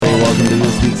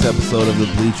episode of the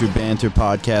Bleacher Banter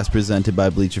podcast presented by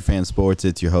Bleacher Fan Sports.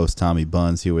 It's your host, Tommy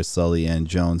Buns, here with Sully and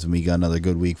Jones, and we got another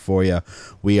good week for you.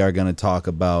 We are going to talk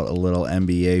about a little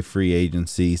NBA free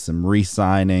agency, some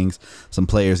re-signings, some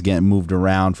players getting moved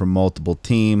around from multiple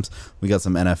teams. We got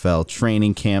some NFL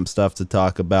training camp stuff to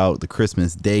talk about. The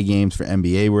Christmas Day games for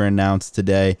NBA were announced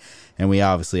today, and we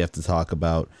obviously have to talk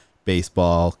about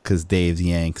baseball because Dave's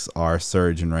Yanks are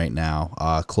surging right now,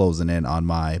 closing in on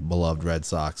my beloved Red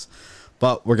Sox.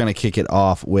 But we're going to kick it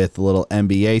off with a little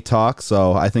NBA talk.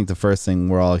 So I think the first thing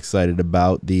we're all excited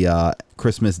about, the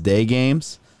Christmas Day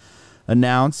games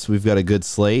announced. We've got a good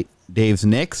slate. Dave's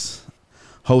Knicks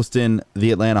hosting the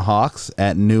Atlanta Hawks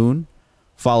at noon,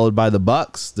 followed by the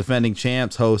Bucks, defending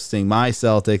champs, hosting my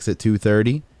Celtics at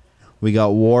 2:30. We got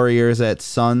Warriors at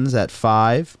Suns at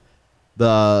 5.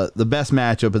 The best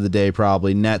matchup of the day,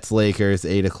 probably Nets Lakers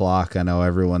 8 o'clock. I know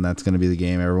everyone, that's going to be the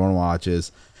game everyone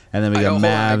watches. And then we got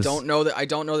Mavs. I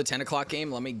don't know the 10 o'clock game.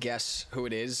 Let me guess who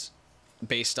it is,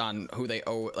 based on who they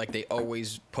they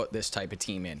always put this type of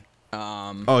team in.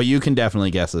 You can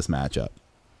definitely guess this matchup.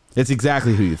 It's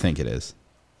exactly who you think it is.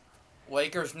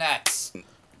 Lakers Nets.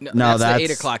 No, that's the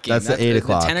 8 o'clock game. That's the 8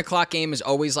 o'clock. The 10 o'clock game is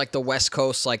always like the West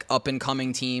Coast, like up and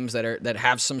coming teams that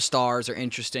have some stars, are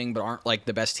interesting, but aren't like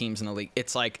the best teams in the league.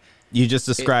 It's like you just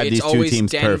described these two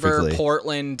teams Denver, perfectly.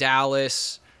 Portland,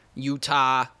 Dallas,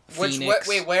 Utah, Phoenix.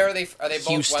 Where are they? Are they both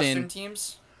Houston. Western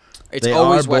teams? It's They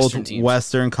always are both Western teams.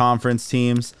 Western Conference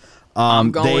teams.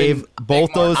 I'm going- Dave,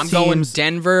 both those I'm going teams.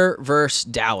 Denver versus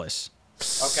Dallas.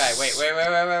 Okay, wait.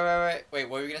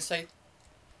 What were you gonna say?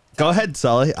 Go ahead,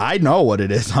 Sully. I know what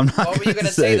it is. I'm not. What were you gonna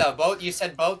gonna say though? You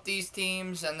said both these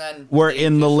teams, and then We're Dave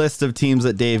in the just- list of teams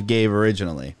that Dave gave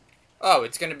originally. Oh,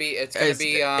 it's gonna be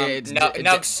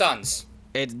Nuggets Suns.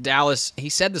 It's Dallas. He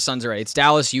said the Suns are right. It's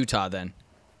Dallas, Utah then.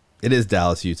 It is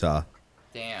Dallas, Utah.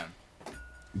 Damn,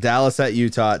 Dallas at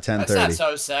Utah at 10:30. that's not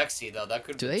so sexy though. That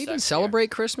could. Do be they even sexier.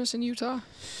 celebrate Christmas in Utah?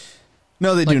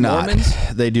 No, they Like do not. Mormons?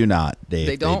 They do not, Dave.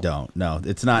 They don't? No,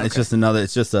 it's not. It's Okay.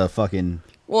 just a fucking.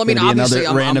 Well, I mean, gonna be obviously,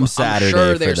 another random I'm Saturday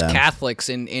sure for there's them. Catholics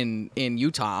in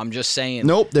Utah. I'm just saying.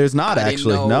 Nope, there's not I didn't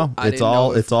actually. know- No, I it's didn't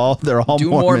know if- all. They're all Do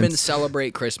Mormons. Mormons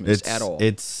celebrate Christmas at all?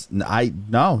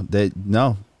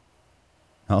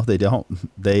 No, they don't.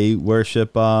 They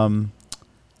worship L.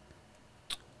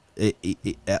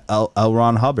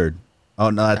 Ron Hubbard. Oh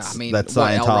no, that's what,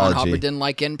 Scientology. L. Ron Hubbard didn't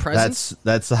like getting presents.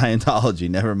 That's Scientology.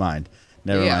 Never mind.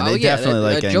 They definitely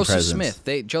like getting Joseph presents.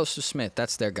 Smith. Joseph Smith.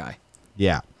 That's their guy.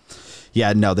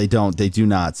 Yeah, no, they don't. They do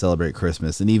not celebrate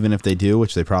Christmas, and even if they do,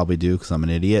 which they probably do, because I'm an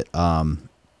idiot.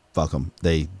 Fuck them.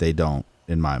 They don't,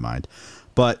 in my mind.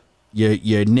 But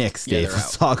your Knicks, Yeah, Dave. they're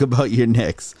Let's out. talk about your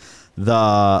Knicks.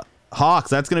 The Hawks.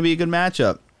 That's going to be a good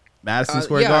matchup. Madison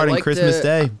Square Garden, Christmas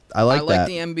Day. I like that.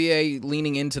 the NBA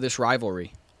leaning into this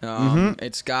rivalry.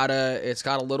 It's got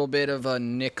a little bit of a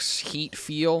Knicks Heat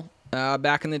feel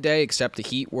back in the day, except the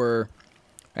Heat were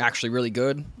actually really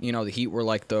good. You know, the Heat were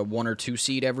like the 1 or 2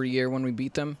 seed every year when we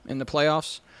beat them in the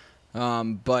playoffs.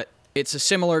 But it's a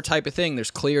similar type of thing.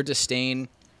 There's clear disdain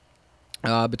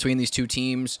between these two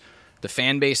teams. The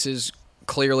fan bases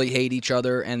clearly hate each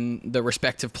other and the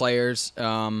respective players.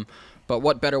 But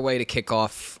what better way to kick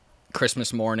off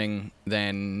Christmas morning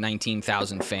than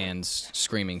 19,000 fans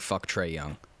screaming "Fuck Trae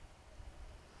Young"?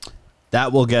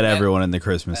 That will get everyone in the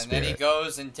Christmas And then he spirit.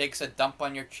 goes and takes a dump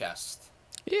on your chest.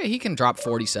 Yeah, he can drop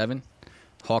 47.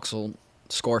 Hawks will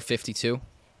score 52.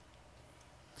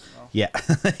 Yeah,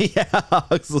 yeah.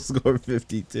 Hawks will score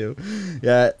 52.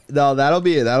 Yeah, no, that'll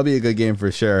be a good game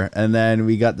for sure. And then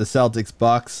we got the Celtics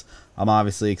Bucks. I'm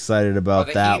obviously excited about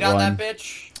the that Heat on one. that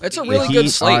bitch. It's a The really Heat good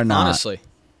Heat slate, are not. honestly.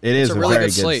 It is It's a a really very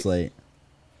good good slate. slate.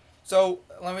 So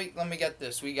let me get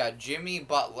this. We got Jimmy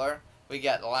Butler. We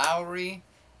got Lowry.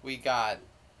 We got.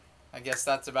 I guess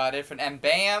that's about it. And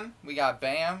Bam. We got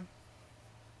Bam.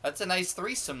 That's a nice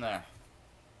threesome there.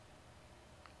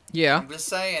 Yeah. I'm just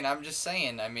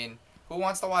saying. I mean, who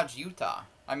wants to watch Utah?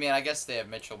 I mean, I guess they have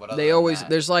Mitchell, but other They than always that,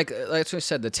 there's like I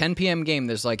said, the 10 p.m. game.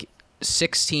 There's like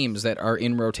 6 teams that are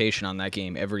in rotation on that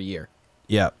game every year.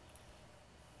 Yeah.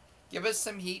 give us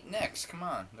some Heat Knicks. Come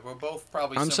on, we're both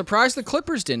probably. I'm surprised the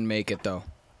Clippers didn't make it though.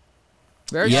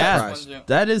 Very Yeah, surprised.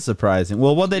 that is surprising.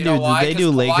 Well, what they You do? know why? Did they do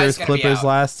 'Cause Kawhi's Lakers gonna be Clippers out.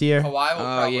 last year? Kawhi will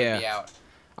probably yeah. be out.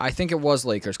 I think it was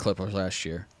Lakers Clippers last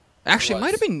year. Actually, it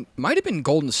was. might have been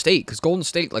Golden State because Golden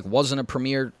State like wasn't a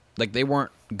premier. Like they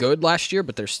weren't good last year,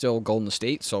 but they're still Golden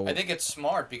State. So I think it's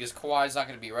smart because Kawhi's not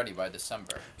going to be ready by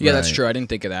December. yeah, that's Right. true. I didn't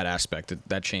think of that aspect.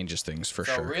 That changes things for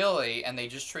So sure. really, and they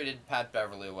just traded Pat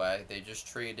Beverly away. They just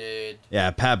traded.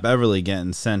 Yeah, Pat Beverly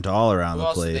getting sent all around Who the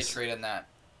else did they place. trade in that?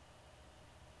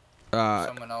 Uh,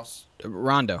 Someone else.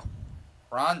 Rondo.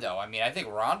 Rondo. I mean, I think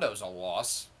Rondo's a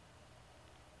loss.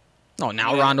 No,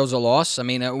 now Yeah. Rondo's a loss. I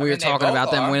mean, we were they talking both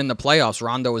about them are. winning the playoffs.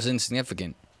 Rondo was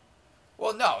insignificant.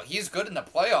 Well, no, he's good in the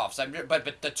playoffs.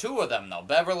 But the two of them though,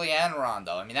 Beverly and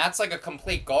Rondo. I mean, that's like a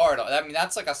complete guard. I mean,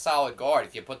 that's like a solid guard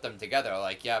if you put them together.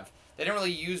 Like, yeah, they didn't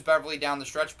really use Beverly down the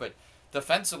stretch, but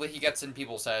defensively he gets in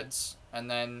people's heads.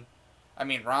 And then, I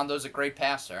mean, Rondo's a great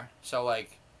passer. So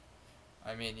like,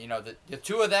 I mean, you know, the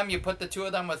two of them, you put the two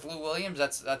of them with Lou Williams.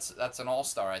 That's an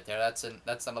all-star right there. That's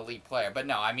an elite player. But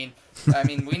no, I mean,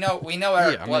 we know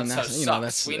Eric Bledsoe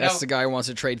sucks. That's the guy who wants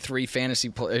to trade three players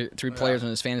on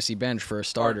his fantasy bench for a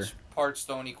starter. Parts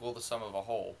don't equal the sum of a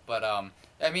whole. But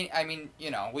I mean,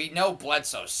 you know, we know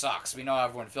Bledsoe sucks. We know how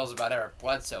everyone feels about Eric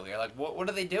Bledsoe here. Like, what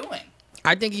are they doing?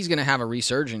 I think he's going to have a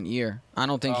resurgent year. I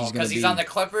don't think he's going to be... Because he's on the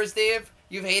Clippers, Dave?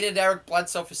 You've hated Eric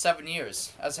Bledsoe for 7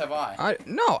 years, as have I.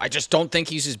 No, I just don't think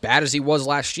he's as bad as he was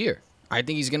last year. I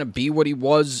think he's going to be what he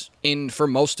was for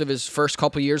most of his first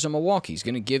couple years in Milwaukee. He's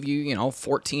going to give you,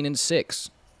 14 and 6.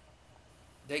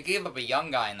 They gave up a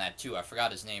young guy in that, too. I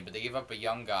forgot his name, but they gave up a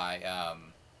young guy.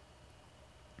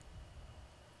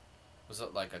 Was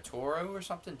it like Oturu or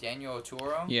something? Daniel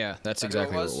Oturu? Yeah, that's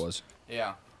exactly what it was.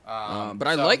 Yeah. But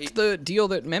I liked the deal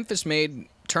that Memphis made,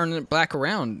 turning it back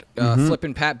around,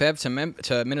 flipping Pat Bev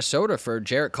to Minnesota for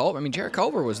Jarrett Culver. I mean, Jarrett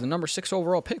Culver was the number 6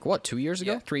 overall pick. What, 2 years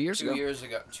ago? 3 years ago?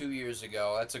 2 years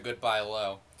ago. That's a good buy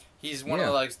low. He's one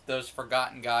of those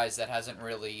forgotten guys that hasn't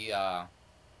really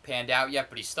panned out yet,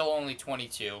 but he's still only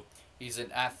 22. He's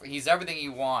an he's everything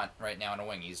you want right now in a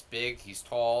wing. He's big, he's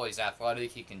tall, he's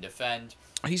athletic, he can defend.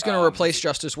 He's going to replace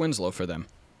Justice Winslow for them.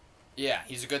 Yeah,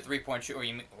 he's a good 3-point shooter.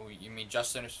 You mean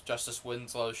Justice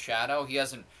Winslow's shadow? He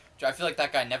hasn't. I feel like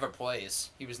that guy never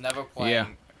plays. He was never playing. Yeah.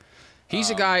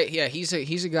 He's a guy. Yeah, he's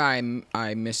a guy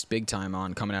I missed big time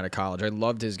on coming out of college. I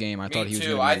loved his game. I thought he was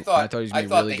going to be. I thought he was going to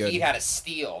be really good. He had a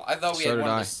steal. I thought we had one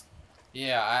of the.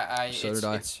 Yeah,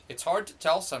 it's hard to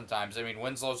tell sometimes. I mean,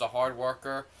 Winslow's a hard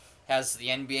worker, has the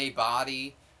NBA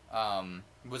body,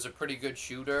 was a pretty good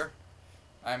shooter.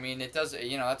 I mean, it does.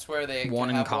 That's where they won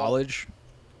in college.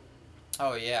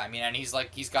 Oh yeah, I mean, and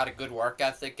he's got a good work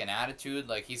ethic and attitude.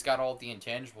 Like, he's got all the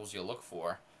intangibles you look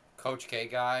for. Coach K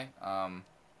guy.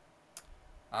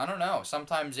 I don't know.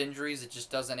 Sometimes injuries, it just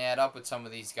doesn't add up with some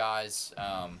of these guys.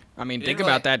 I mean, think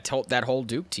about that whole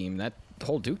Duke team. That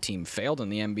whole Duke team failed in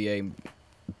the NBA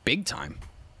big time.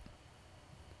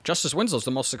 Justice Winslow's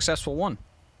the most successful one.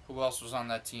 Who else was on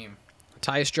that team?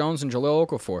 Tyus Jones and Jahlil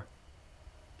Okafor.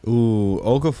 Ooh,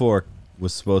 Okafor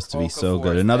was supposed to be so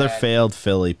good. Another failed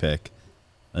Philly pick.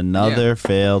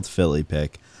 Failed Philly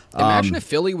pick. Imagine if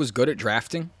Philly was good at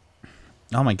drafting.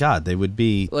 Oh my God, they would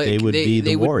be. They would be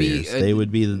the Warriors. They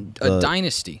would be a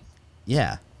dynasty.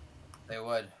 Yeah, they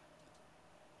would.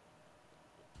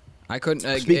 I couldn't.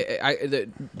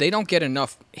 They don't get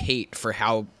enough hate for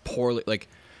how poorly. Like,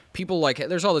 people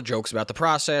there's all the jokes about the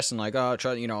process and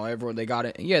everyone they got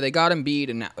it. Yeah, they got Embiid,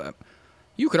 and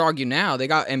you could argue now they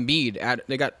got Embiid.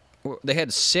 They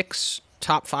had 6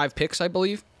 top 5 picks, I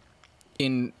believe,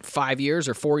 in 5 years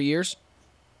or 4 years,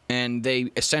 and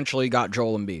they essentially got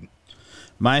Joel Embiid.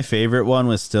 My favorite one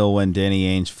was still when Danny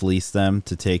Ainge fleeced them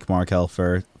to take Markelle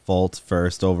Fultz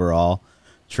first overall,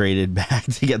 traded back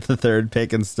to get the 3rd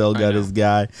pick and still got his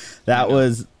guy. That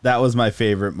was my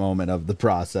favorite moment of the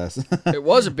process. It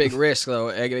was a big risk,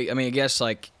 though. I mean, I guess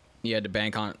they had to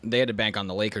bank on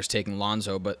the Lakers taking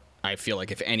Lonzo, but I feel like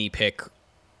if any pick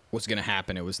was going to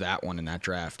happen, it was that one in that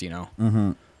draft.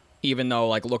 Mm-hmm. Even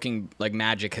though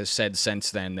Magic has said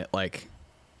since then that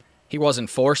he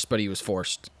wasn't forced, but he was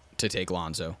forced to take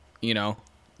Lonzo,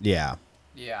 Yeah.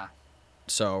 Yeah.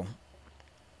 So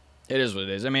it is what it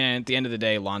is. I mean, at the end of the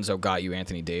day, Lonzo got you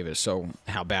Anthony Davis. So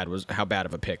how bad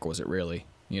of a pick was it really?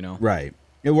 Right.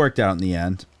 It worked out in the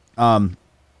end. The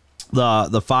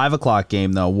 5:00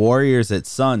 game though, Warriors at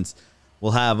Suns.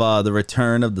 We'll have the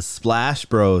return of the Splash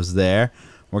Bros there.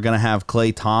 We're gonna have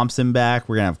Klay Thompson back.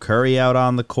 We're gonna have Curry out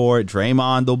on the court.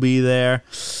 Draymond will be there.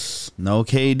 No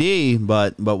KD,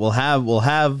 but we'll have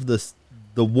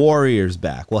the Warriors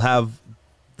back. We'll have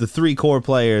the 3 core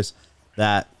players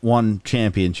that won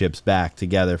championships back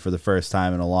together for the first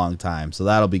time in a long time. So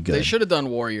that'll be good. They should have done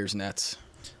Warriors Nets.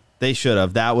 They should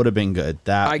have. That would have been good.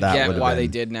 I get why they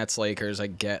did Nets Lakers. I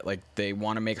get they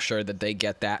want to make sure that they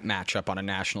get that matchup on a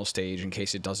national stage in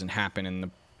case it doesn't happen in the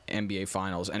NBA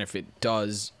Finals. And if it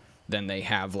does, then they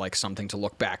have something to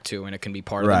look back to, and it can be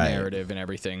part of the narrative and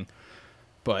everything.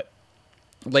 But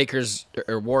Lakers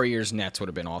or Warriors Nets would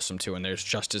have been awesome too, and there's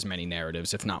just as many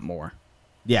narratives, if not more.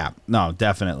 Yeah, no,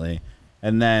 definitely.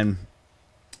 And then,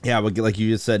 like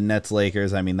you just said, Nets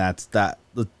Lakers. I mean,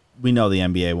 we know the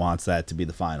NBA wants that to be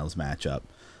the finals matchup.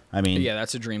 I mean, Yeah,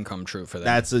 that's a dream come true for them.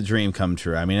 that's a dream come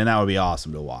true. I mean, and that would be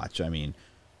awesome to watch. I mean,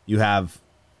 you have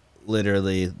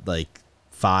literally like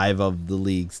 5 of the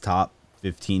league's top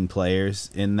 15 players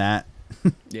in that.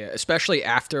 Yeah, especially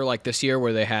after like this year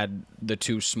where they had the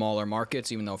 2 smaller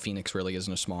markets, even though Phoenix really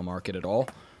isn't a small market at all.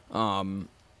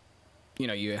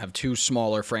 You have 2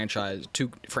 smaller franchises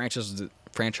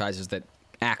that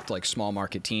act like small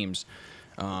market teams.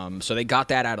 So they got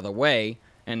that out of the way,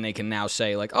 and they can now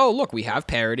say like, oh, look, we have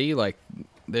parity. Like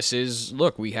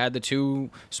we had the 2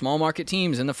 small market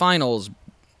teams in the finals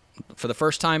for the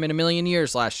first time in a million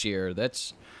years last year.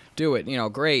 Let's do it.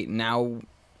 Great. Now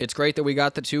it's great that we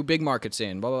got the 2 big markets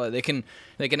in. Blah, blah, blah. They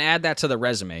can add that to the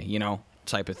resume,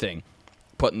 type of thing,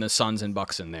 putting the Suns and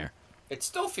Bucks in there. It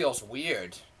still feels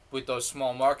weird with those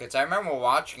small markets. I remember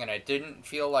watching it. It didn't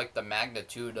feel like the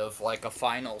magnitude of like a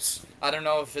finals. I don't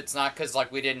know if it's not because like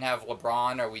we didn't have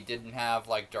LeBron or we didn't have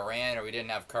like Durant or we didn't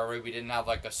have Curry. We didn't have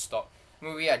like a star. I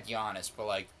mean, we had Giannis, but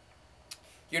like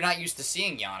you're not used to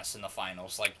seeing Giannis in the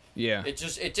finals. Like Yeah. it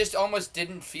just almost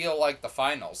didn't feel like the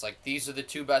finals. Like these are the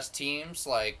 2 best teams.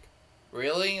 Like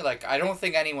really, like I don't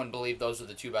think anyone believed those were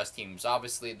the 2 best teams.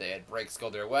 Obviously, they had breaks go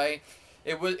their way.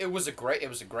 It was a great,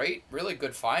 really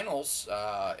good finals.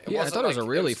 I thought it was a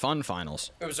really fun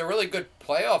finals. It was a really good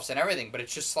playoffs and everything, but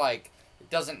it's just like it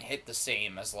doesn't hit the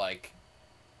same as like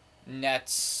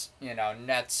Nets,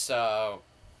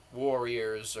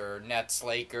 Warriors or Nets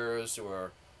Lakers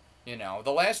or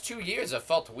the last 2 years it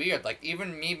felt weird. Like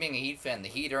even me being a Heat fan, the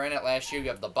Heat are in it last year. You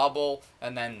have the bubble,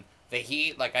 and then the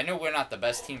Heat. Like I know we're not the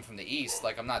best team from the East.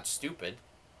 Like I'm not stupid.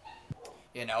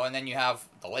 And then you have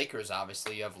the Lakers,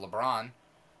 obviously. You have LeBron.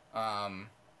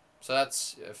 So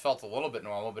it felt a little bit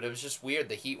normal, but it was just weird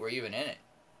the Heat were even in it.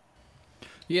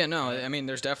 Yeah, no, I mean,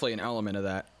 there's definitely an element of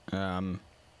that.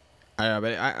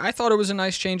 I thought it was a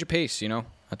nice change of pace,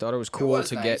 I thought it was cool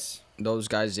to get those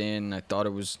guys in. I thought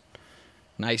it was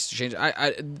nice to change.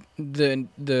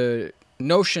 The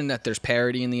notion that there's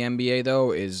parity in the NBA,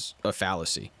 though, is a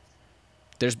fallacy.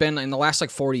 There's been, in the last,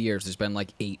 40 years, there's been,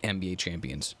 8 NBA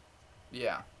champions.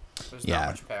 Yeah. There's not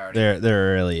much parity.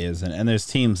 There really isn't. And there's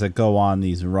teams that go on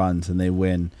these runs and they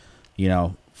win,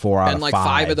 4 out of 5. And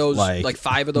 5 of those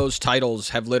 5 of those titles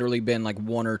have literally been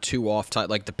 1 or 2 off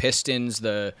like the Pistons,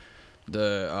 the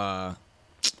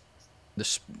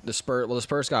Spurs. Well, the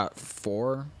Spurs got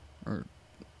 4 or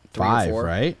 3 5, or 4.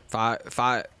 right?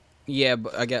 5. Yeah,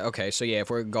 but I get okay. So yeah, if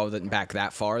we go back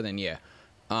that far, then yeah,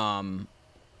 the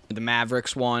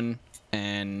Mavericks won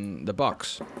and the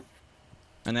Bucks.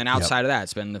 And then outside of that,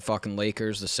 it's been the fucking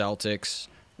Lakers, the Celtics,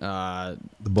 the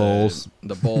Bulls,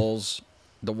 the Bulls,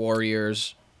 the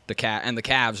Warriors, the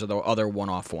Cavs are the other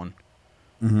one-off one.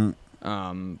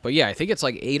 Mm-hmm. But yeah, I think it's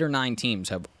 8 or 9 teams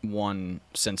have won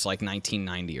since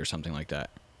 1990 or something like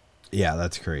that. Yeah,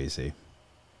 that's crazy.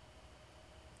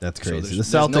 That's So crazy.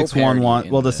 there's The Celtics no won one. parity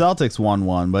Well, in the the- Celtics won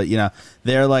one, but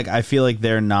they're I feel like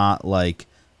they're not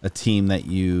a team that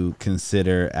you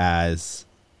consider as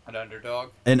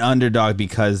an underdog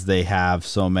because they have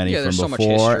so many from there's so much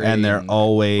before, history and they're and- What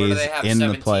always do they have, in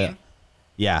 17? the play.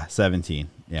 Yeah, 17.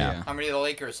 Yeah, Yeah. How many do the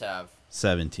Lakers have?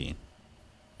 17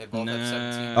 They both have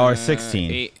 17. or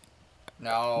 16. 8.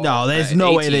 No, there's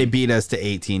no way 18. they beat us to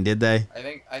 18, did they? I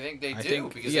think they do I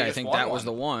think because yeah, they I just think won that was one.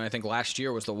 the one. I think last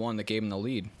year was the one that gave them the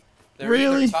lead. They're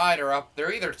Really? either tied or up.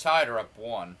 They're either tied or up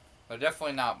 1. They're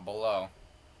definitely not below.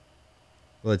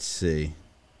 Let's see.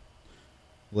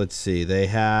 They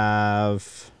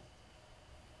have.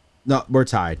 No, we're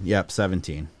tied. Yep,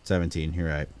 17. 17. You're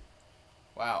right.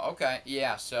 Wow. Okay.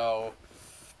 Yeah. So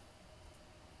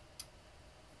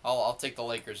I'll take the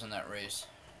Lakers in that race.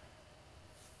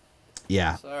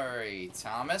 Yeah. Sorry,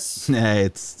 Thomas.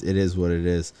 It is what it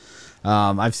is.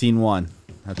 I've seen one.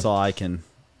 That's all I can.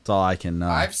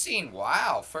 I've seen.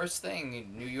 Wow. First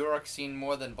thing, New York seen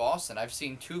more than Boston. I've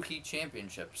seen 2 Heat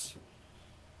championships.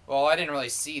 Well, I didn't really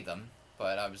see them,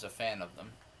 but I was a fan of them.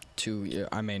 2. Yeah,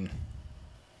 I mean,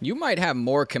 you might have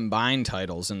more combined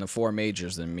titles in the 4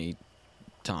 majors than me,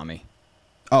 Tommy.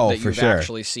 Oh, that for you've sure.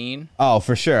 actually seen. Oh,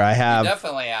 for sure. I He have.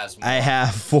 definitely has more. I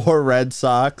have 4 Red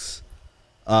Sox.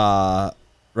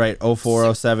 Right.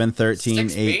 04, 07, 13,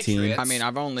 6 18. Patriots. I mean,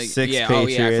 I've only 6 yeah. Oh yeah, I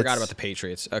Patriots. forgot about the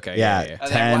Patriots. Okay. Yeah. Yeah. And 10,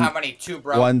 then how many? 2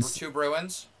 one's-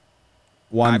 Bruins?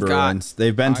 1 I've got- Bruins.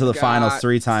 They've been to I've the finals got-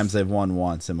 3 times. They've won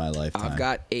once in my lifetime. I've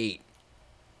got 8.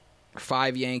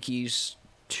 5 Yankees,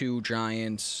 2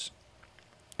 Giants,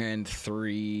 and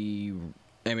 3.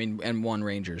 I mean, and 1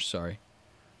 Rangers. Sorry.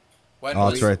 When Oh,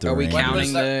 was- that's right. The Are we Rangers. When was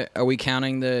counting that? the? Are we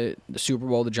counting the Super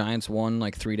Bowl the Giants won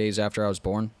 3 days after I was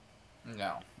born?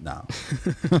 No. No.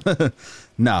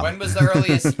 No. When was the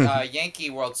earliest Yankee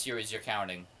World Series you're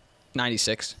counting?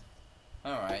 96.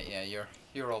 All right, yeah,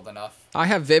 you're old enough. I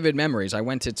have vivid memories. I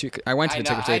went to the ticker I tape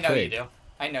know you parade. do.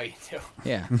 I know you do.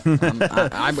 Yeah.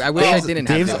 I wish I didn't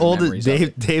Dave's have vivid old. memories of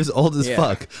it. Dave's old as Yeah.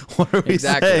 fuck. What are we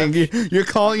Exactly. saying? You're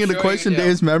calling into sure you question do.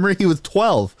 Dave's memory. He was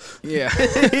 12. Yeah.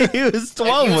 He was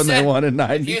 12 when they won in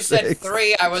If you said '96.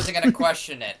 3, I wasn't gonna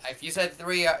question it. If you said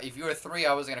 3, if you were 3,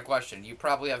 I wasn't gonna question. You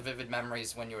probably have vivid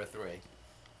memories when you were 3.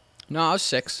 No, I was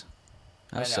 6.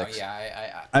 I I was know. 6.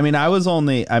 Yeah. I mean, I was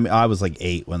like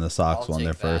 8 when the Sox I'll won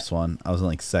their take that. first one. I was in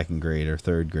like 2nd grade or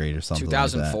 3rd grade or something.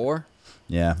 2004. Like that.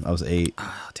 Yeah, I was 8.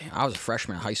 Oh, damn, I was a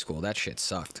freshman in high school. That shit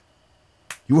sucked.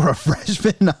 You were a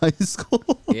freshman in high school.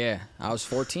 Yeah, I was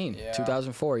 14. Yeah.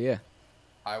 2004. Yeah.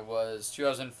 I was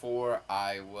 2004.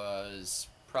 I was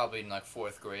probably in like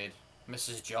 4th grade.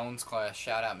 Mrs. Jones class.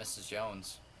 Shout out Mrs.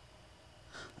 Jones.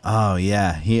 Oh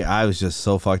yeah, I was just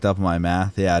so fucked up in my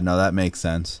math. Yeah, no, that makes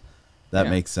sense. That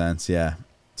Yeah. makes sense. Yeah,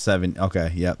 7.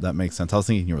 Okay, yep, that makes sense. I was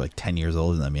thinking you were like 10 years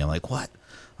older than me. I'm like, what?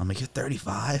 I'm like, you're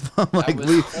 35. I'm like, was-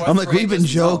 we've fourth been grade was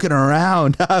joking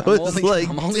around. I was like,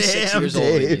 I'm only 6 damn, years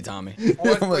older than you, Dave. Tommy.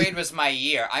 4th I'm like, grade was my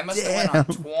year. I must have went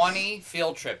on 20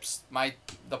 field trips.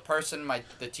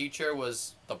 The teacher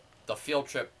was the field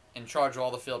trip in charge of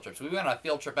all the field trips. We went on a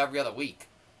field trip every other week.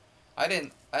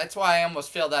 That's why I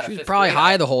almost failed out She of was 5th probably grade.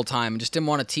 high the whole time and just didn't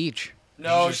want to teach.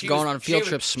 No, was just going on field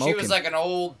trips She smoking. was like an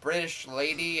old British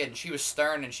lady, and she was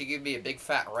stern, and she gave me a big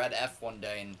fat red F one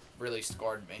day and really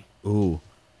scarred me. Ooh.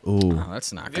 Oh,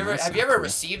 that's not Have good. you ever, That's have you not ever cool.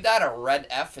 received that, a red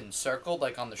F encircled,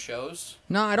 like on the shows?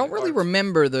 No, I don't really Or-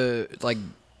 remember the Oh, I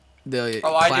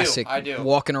do, classic I do.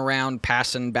 walking around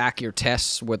passing back your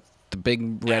tests with the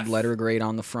big red F. letter grade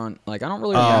on the front. Like I don't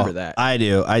really remember that. I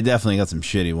do. I definitely got some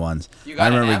shitty ones. You got I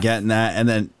an remember F? getting that, and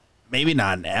then maybe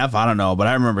not an F. I don't know, but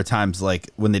I remember times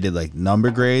like when they did like number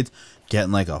grades,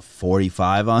 getting like a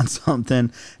 45 on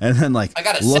something, and then like I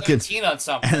got a looking, 17 on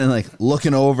something. and then like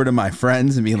looking over to my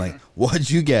friends and being like, "What'd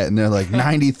you get?" And they're like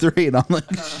 93, and I'm like,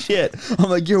 "Shit!" I'm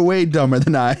like, "You're way dumber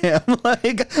than I am."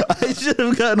 Like I should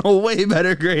have gotten a way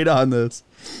better grade on this.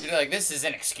 You're like, this is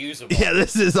inexcusable. Yeah,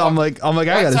 this is. I'm like, I One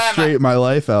gotta time straighten my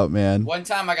life out, man. One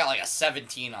time I got like a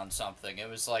 17 on something. It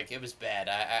was bad.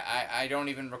 I don't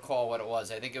even recall what it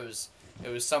was. I think it was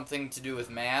something to do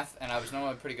with math, and I was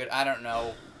normally pretty good. I don't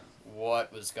know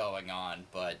what was going on,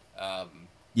 but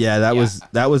Yeah, that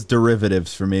Yeah. was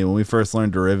derivatives for me. When we first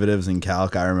learned derivatives in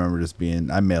calc, I remember just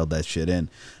I mailed that shit in.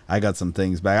 I got some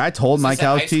things back. I told Was my this in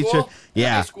calc high teacher. school? In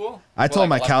Yeah. high school? I Or, told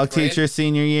my like, calc 11th grade? teacher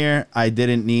senior year I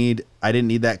didn't need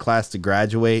that class to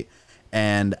graduate,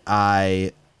 and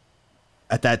I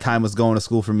at that time was going to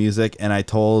school for music, and I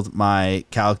told my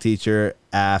calc teacher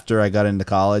after I got into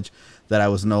college that I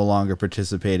was no longer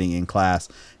participating in class,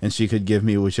 and she could give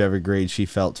me whichever grade she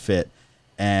felt fit.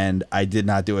 And I did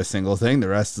not do a single thing the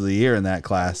rest of the year in that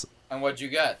class. And what'd you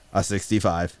get? A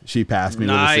 65. She passed me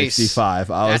Nice. with a 65.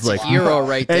 I That's was like, a hero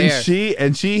right there.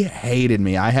 and she hated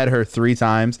me. I had her 3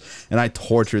 times, and I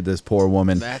tortured this poor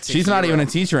woman. That's a She's not even hero.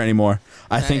 a teacher anymore.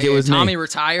 I think it was Tommy me.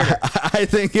 retired. I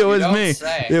think it was don't me.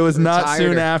 say. It was not Retired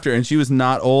soon her. after, and she was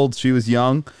not old. She was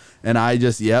young, and I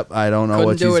just, I don't know Couldn't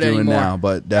what do she's it doing anymore. now,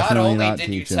 but definitely not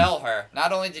teaching.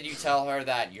 Not only did you tell her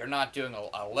that you're not doing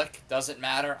a lick, doesn't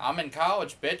matter. I'm in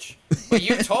college, bitch. But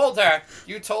you told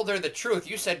her the truth.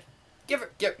 You said,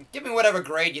 give me whatever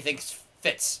grade you think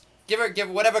fits. Give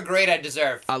whatever grade I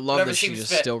deserve. I love Whatever that she seems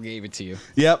just fit. still gave it to you.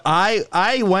 Yep,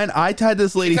 I tied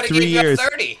this lady Coulda 3 gave you a years.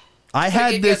 30. I Coulda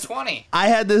had gave you a this 20. I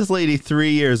had this lady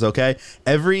 3 years, okay?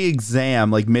 Every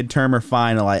exam, like midterm or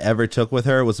final I ever took with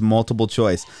her was multiple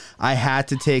choice. I had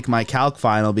to take my calc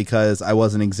final because I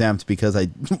wasn't exempt because I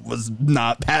was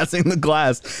not passing the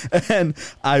class. And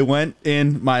I went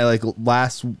in my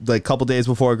last couple days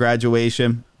before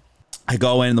graduation. I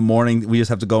go in the morning. We just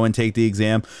have to go and take the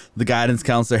exam. The guidance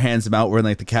counselor hands them out. We're in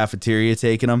the cafeteria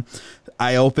taking them.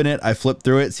 I open it. I flip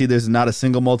through it. See, there's not a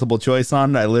single multiple choice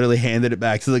on it. I literally handed it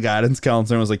back to the guidance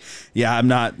counselor and was like, "Yeah, I'm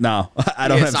not. No, I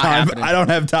don't It's have not time. happening. I don't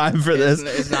have time for this.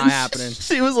 It's not happening."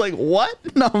 She was like, "What?"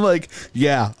 And I'm like,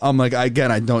 "Yeah." I'm like,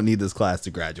 "Again, I don't need this class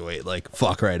to graduate. Like,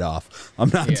 fuck right off. I'm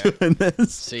not Yeah. doing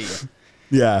this." See ya.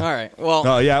 Yeah. All right. Well.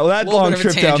 Oh yeah. Well, that little long bit of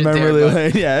a trip down tangent there, memory but-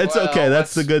 lane. Yeah, it's Well, okay.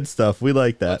 That's the let's- good stuff. We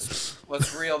like that.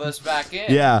 Let's reel this back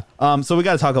in. Yeah. So we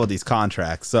got to talk about these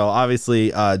contracts. So obviously,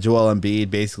 Joel Embiid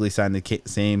basically signed the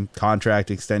same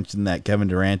contract extension that Kevin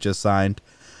Durant just signed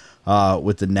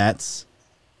with the Nets.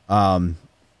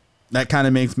 That kind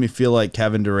of makes me feel like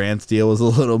Kevin Durant's deal was a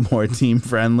little more team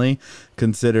friendly,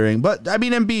 considering. But I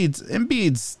mean,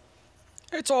 Embiid's.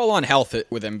 It's all on health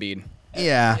with Embiid.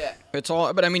 Yeah. Yeah. It's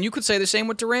all, but I mean, you could say the same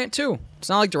with Durant too. It's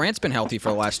not like Durant's been healthy for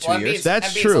the last 2 years. That's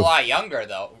Embiid's true. a lot younger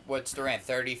though. What's Durant,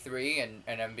 33, and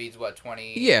Embiid's what,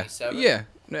 27? Yeah.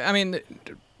 I mean,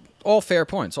 all fair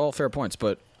points,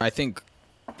 But I think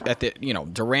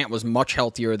Durant was much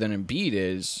healthier than Embiid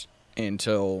is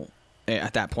until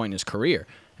at that point in his career.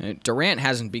 And Durant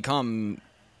hasn't become,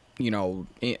 I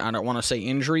don't want to say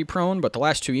injury prone, but the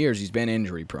last 2 years he's been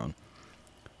injury prone.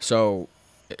 So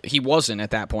he wasn't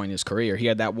at that point in his career. He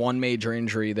had that one major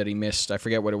injury that he missed. I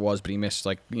forget what it was, but he missed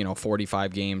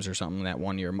 45 games or something that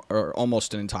 1 year, or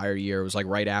almost an entire year. It was like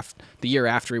right after the year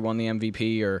after he won the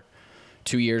MVP, or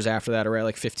 2 years after that, or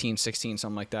like 15, 16,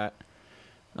 something like that.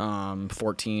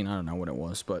 14, I don't know what it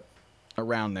was, but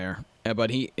around there. But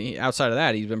he outside of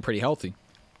that, he's been pretty healthy.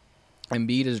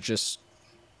 Embiid is just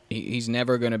he's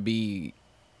never gonna be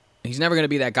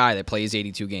that guy that plays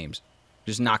 82 games.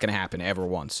 Just not gonna happen ever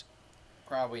once.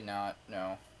 Probably not.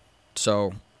 No.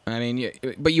 So I mean,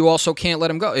 but you also can't let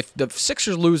him go. If the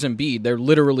Sixers lose Embiid, they're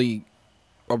literally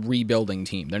a rebuilding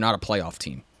team. They're not a playoff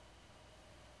team.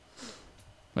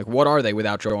 Like, what are they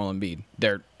without Joel Embiid?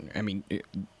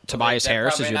 Tobias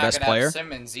Harris is your best player. Have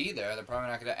Simmons either. They're probably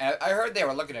not going to. I heard they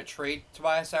were looking to trade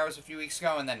Tobias Harris a few weeks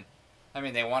ago, and then,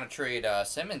 they want to trade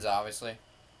Simmons, obviously.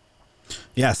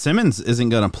 Yeah, Simmons isn't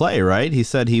going to play, right? He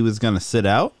said he was going to sit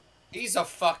out. He's a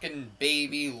fucking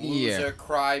baby loser,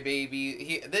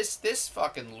 crybaby. This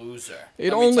fucking loser.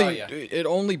 It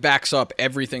only backs up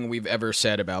everything we've ever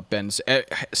said about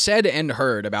said and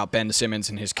heard about Ben Simmons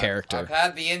and his character. I've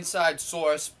had the inside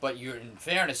source, but in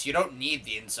fairness, you don't need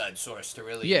the inside source to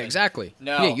really. Yeah, exactly.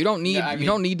 No, yeah, you don't need you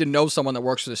don't need to know someone that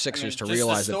works for the Sixers to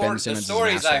realize that Ben Simmons is an asshole.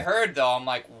 The stories I heard though, I'm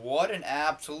like, what an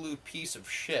absolute piece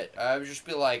of shit. I would just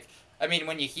be like,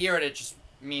 when you hear it, it just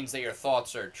means that your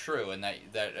thoughts are true and that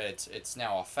it's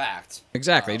now a fact.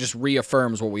 Exactly. It just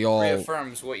reaffirms what we all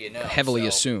heavily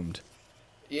assumed.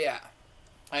 Yeah.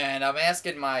 And I'm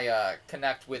asking my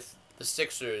connect with the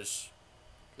Sixers.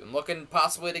 I'm looking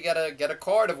possibly to get a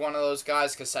card of one of those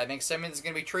guys because I think Simmons is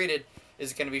going to be traded.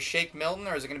 Is it going to be Shake Milton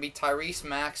or is it going to be Tyrese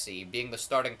Maxey being the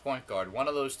starting point guard? One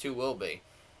of those two will be.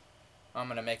 I'm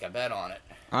going to make a bet on it.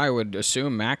 I would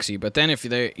assume Maxey, but then if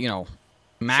they,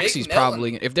 Maxey's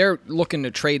probably, if they're looking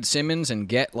to trade Simmons and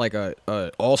get like a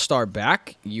all-star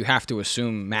back, you have to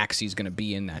assume Maxey's going to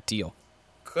be in that deal.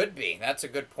 Could be. That's a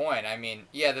good point. The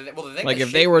thing like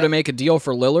if they were to make a deal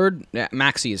for Lillard,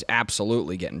 Maxey is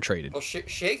absolutely getting traded. Well,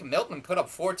 Shake Milton put up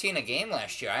 14 a game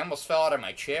last year. I almost fell out of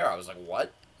my chair. I was like,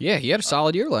 what? Yeah, he had a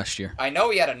solid year last year. I know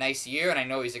he had a nice year, and I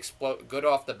know he's good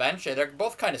off the bench. They're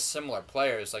both kind of similar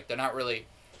players. Like, they're not really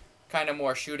kind of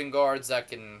more shooting guards that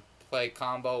can play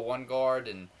combo one guard,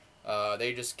 and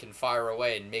they just can fire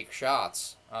away and make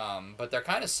shots. But they're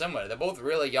kind of similar. They're both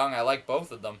really young. I like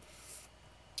both of them.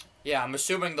 Yeah, I'm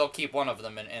assuming they'll keep one of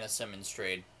them in a Simmons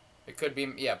trade. It could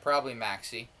be, probably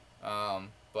Maxey.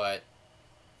 But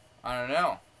I don't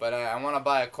know. But I want to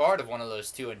buy a card of one of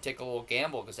those two and take a little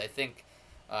gamble because I think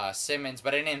Simmons.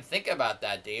 But I didn't think about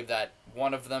that, Dave, that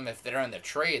one of them, if they're in the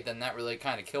trade, then that really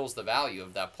kind of kills the value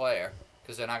of that player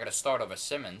because they're not going to start over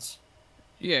Simmons.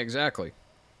 Yeah, exactly.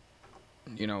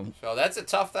 So that's a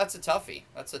toughie.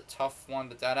 That's a tough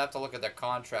one. I'd have to look at their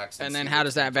contracts. And then how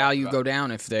does that value go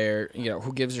down if they're,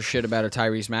 who gives a shit about a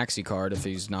Tyrese Maxey card if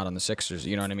he's not on the Sixers?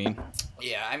 You know what I mean?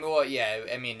 Yeah,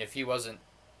 if he wasn't,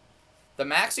 the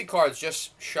Maxey cards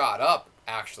just shot up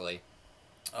actually.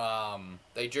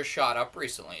 They just shot up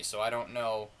recently, so I don't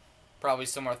know. Probably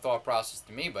similar thought process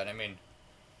to me, but if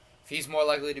he's more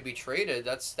likely to be traded,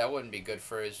 that wouldn't be good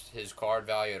for his card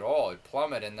value at all. It'd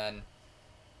plummet, and then.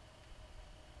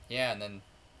 Yeah, and then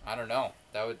I don't know.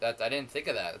 I didn't think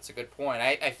of that. That's a good point.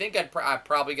 I think I'm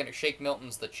probably gonna Shake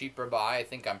Milton's the cheaper buy. I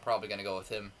think I'm probably gonna go with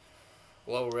him,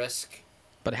 low risk.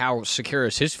 But how secure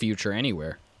is his future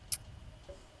anywhere?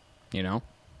 Yeah,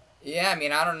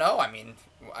 I don't know.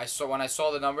 When I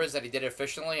saw the numbers that he did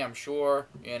efficiently, I'm sure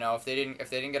if they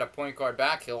didn't get a point guard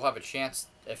back, he'll have a chance.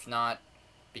 If not,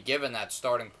 be given that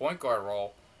starting point guard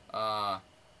role. I'm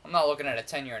not looking at a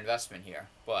 10-year investment here,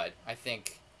 but I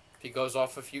think. If he goes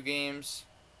off a few games,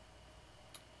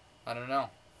 I don't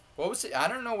know. What was it? I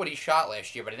don't know what he shot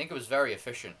last year, but I think it was very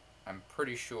efficient. I'm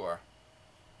pretty sure.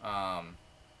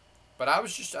 But I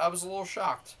was a little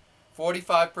shocked.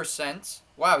 45%.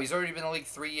 Wow, he's already been in the league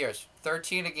 3 years.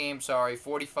 13 a game,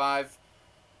 45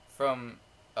 from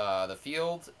the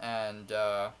field, and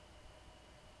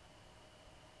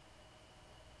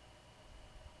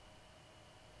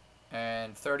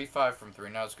 35 from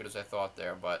three. Not as good as I thought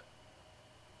there, but.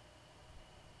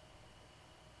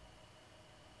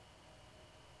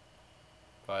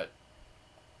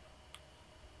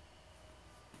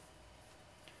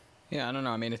 Yeah, I don't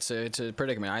know. I mean, it's a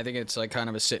predicament. I think it's like kind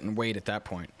of a sit and wait at that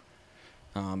point.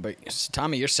 But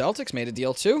Tommy, your Celtics made a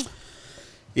deal too.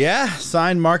 Yeah,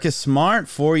 signed Marcus Smart,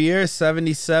 4 years,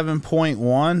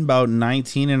 77.1, about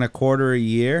 19 and a quarter a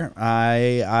year.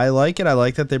 I like it. I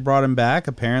like that they brought him back.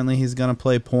 Apparently he's going to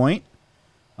play point.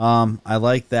 I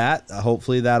like that.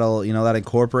 Hopefully that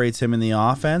incorporates him in the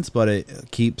offense, but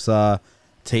it keeps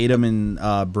Tatum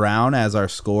and Brown as our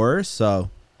scorers. So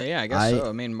yeah, I guess so.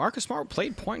 I mean, Marcus Smart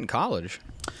played point in college.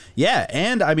 Yeah,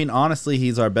 and I mean, honestly,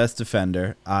 he's our best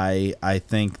defender. I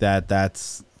think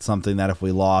that's something that if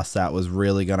we lost, that was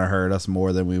really going to hurt us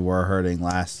more than we were hurting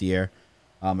last year.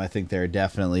 I think they're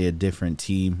definitely a different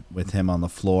team with him on the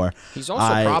floor. He's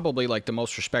also probably like the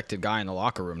most respected guy in the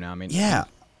locker room now. I mean, yeah.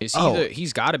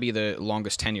 He's got to be the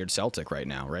longest tenured Celtic right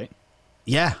now, right?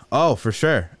 Yeah. Oh, for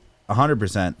sure.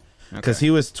 100%. Because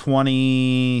he was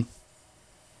 2013,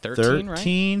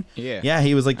 right? Yeah,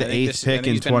 he was like the 8th pick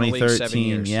in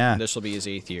 2013. Yeah. This will be his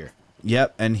 8th year.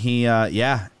 Yep, and he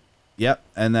Yep,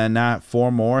 and then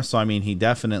 4 more, so I mean he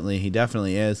definitely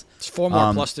is. It's 4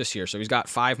 more plus this year, so he's got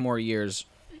 5 more years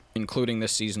including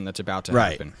this season that's about to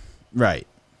happen. Right.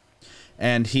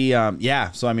 And he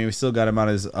so I mean we still got him on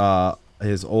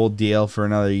his old deal for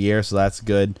another year, so that's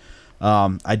good.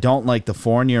 I don't like the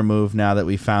Fournier move now that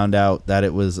we found out that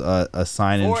it was a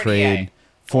sign and trade.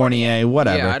 Fournier,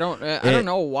 whatever. Yeah, I don't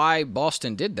know why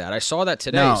Boston did that. I saw that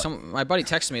today. No. My buddy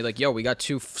texted me like, "Yo, we got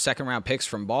 2 second-round picks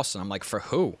from Boston." I'm like, "For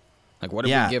who? Like, what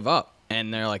did we give up?"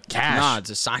 And they're like, cash. "Nah, it's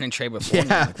a sign and trade with Fournier."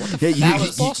 Yeah, Like, what the fuck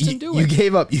was Boston doing? You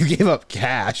gave up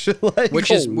cash, like, which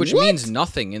means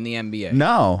nothing in the NBA.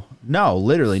 No,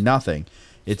 literally nothing.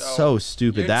 It's so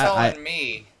stupid. You're telling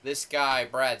me this guy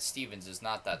Brad Stevens is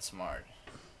not that smart?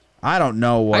 I don't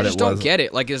know what it was. I just don't get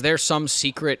it. Like, is there some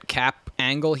secret cap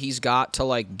angle he's got to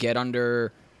like get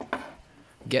under?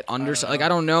 Like, I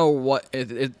don't know what.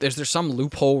 Is there some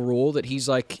loophole rule that he's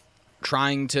like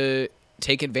trying to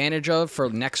take advantage of for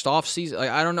next offseason? Like,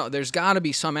 I don't know. There's got to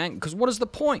be some angle. Because what is the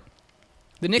point?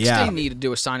 The Knicks didn't need to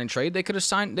do a sign and trade. They could have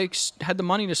signed. They had the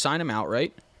money to sign him out,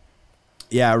 right?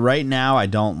 Yeah, right now I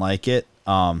don't like it.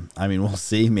 I mean, we'll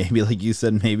see. Maybe, like you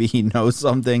said, maybe he knows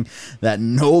something that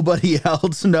nobody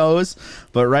else knows.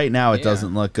 But right now, it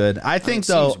doesn't look good. I think,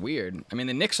 though, it seems weird. I mean,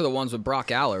 the Knicks are the ones with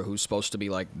Brock Aller, who's supposed to be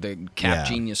like the cap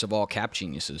genius of all cap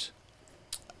geniuses.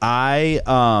 I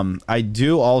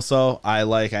do also. I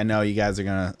know you guys are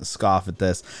gonna scoff at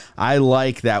this. I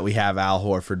like that we have Al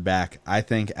Horford back. I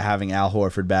think having Al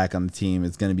Horford back on the team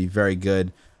is going to be very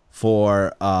good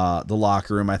for the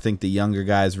locker room. I think the younger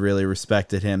guys really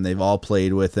respected him. They've all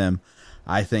played with him.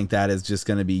 I think that is just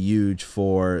going to be huge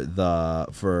for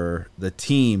the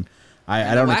team.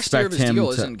 I don't expect him to. Last year of his deal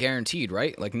isn't guaranteed,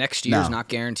 right? Like next year is not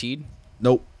guaranteed.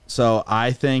 Nope. So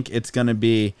I think it's going to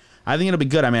be. I think it'll be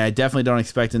good. I mean, I definitely don't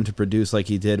expect him to produce like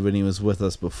he did when he was with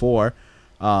us before.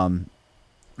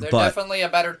 They're definitely a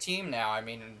better team now. I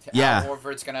mean, Al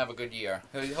Horford's gonna have a good year.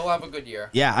 He'll have a good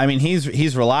year. Yeah, I mean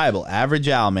he's reliable, average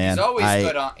Al, man.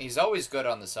 He's always good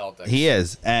on the Celtics. He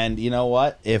is, and you know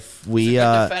what? If we he's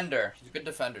a good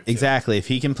defender. Too. Exactly. If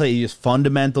he can play just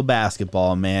fundamental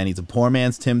basketball, man, he's a poor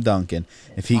man's Tim Duncan.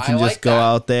 If he can just go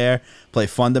out there, play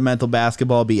fundamental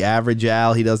basketball, be average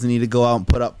Al, he doesn't need to go out and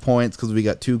put up points because we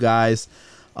got 2 guys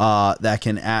that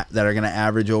are gonna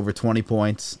average over 20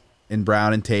 points in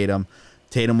Brown and Tatum.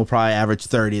 Tatum will probably average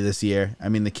 30 this year. I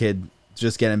mean, the kid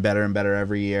just getting better and better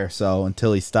every year. So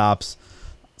until he stops,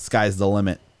 sky's the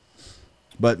limit.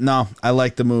 But no, I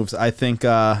like the moves. I think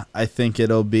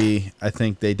it'll be. I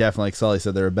think they definitely, like Sully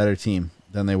said, they're a better team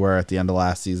than they were at the end of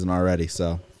last season already.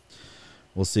 So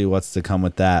we'll see what's to come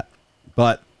with that.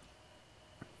 But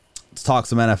let's talk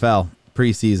some NFL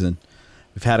preseason.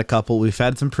 We've had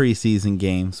some preseason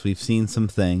games. We've seen some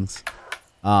things.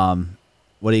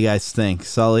 What do you guys think,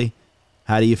 Sully?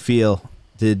 How do you feel?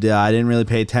 I didn't really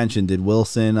pay attention. Did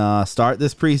Wilson start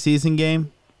this preseason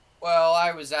game? Well,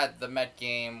 I was at the Met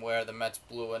game where the Mets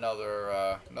blew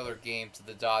another game to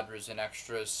the Dodgers in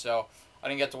extras, so I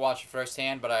didn't get to watch it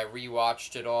firsthand, but I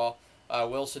rewatched it all.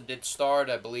 Wilson did start,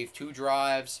 I believe, 2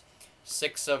 drives,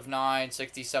 6 of 9,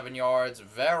 67 yards,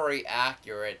 very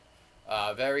accurate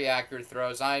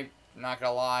throws. I'm not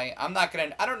gonna lie,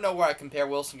 I don't know where I compare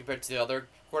Wilson compared to the other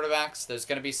quarterbacks. There's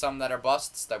gonna be some that are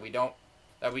busts that we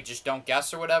just don't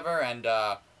guess or whatever, and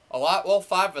all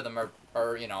 5 of them are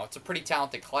it's a pretty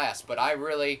talented class, but I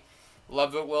really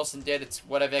love what Wilson did. It's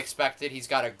what I've expected. He's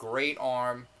got a great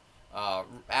arm,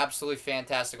 absolutely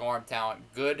fantastic arm talent,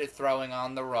 good at throwing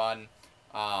on the run,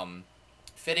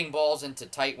 fitting balls into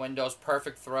tight windows,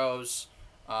 perfect throws,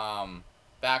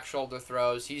 back shoulder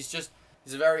throws. He's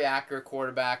a very accurate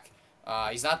quarterback.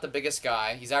 He's not the biggest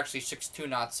guy. He's actually 6'2",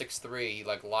 not 6'3". He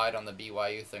like lied on the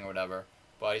BYU thing or whatever.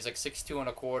 But he's like 6'2" and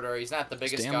a quarter. He's not the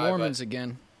biggest Damn guy. Mormons but,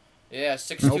 again. Yeah,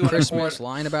 6'2" No and a Christmas, quarter.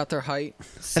 lying about their height.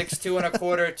 6'2" and a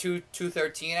quarter,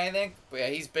 213, I think. But yeah,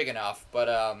 he's big enough.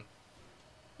 But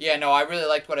yeah, no, I really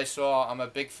liked what I saw. I'm a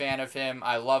big fan of him.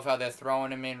 I love how they're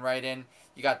throwing him in right in.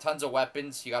 You got tons of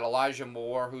weapons. You got Elijah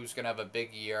Moore, who's gonna have a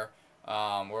big year,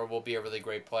 or will be a really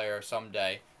great player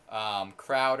someday.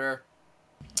 Crowder.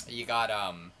 You got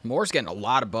Moore's getting a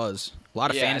lot of buzz, a lot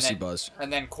of fantasy buzz.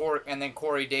 And then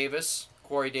Corey Davis.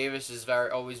 Corey Davis is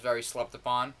always very slept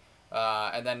upon.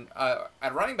 And then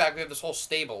at running back we have this whole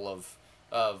stable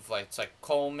of like it's like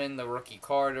Coleman, the rookie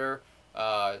Carter,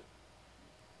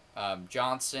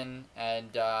 Johnson, and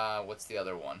what's the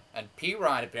other one? And P.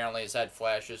 Ryan apparently has had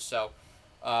flashes. So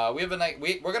we have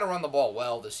we're gonna run the ball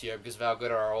well this year because of how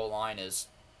good our O-line is.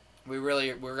 We're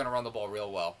gonna run the ball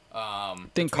real well.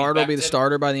 Think Carter will be the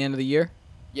starter by the end of the year?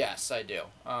 Yes, I do.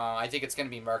 I think it's gonna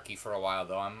be murky for a while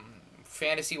though.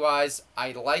 Fantasy wise,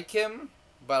 I like him,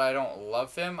 but I don't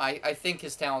love him. I think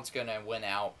his talent's gonna win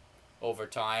out over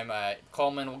time.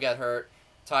 Coleman will get hurt.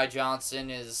 Ty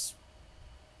Johnson is,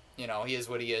 he is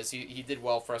what he is. He did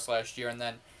well for us last year, and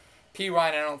then P.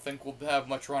 Ryan I don't think will have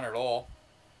much run at all.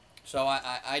 So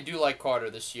I do like Carter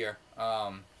this year.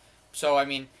 So I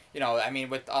mean,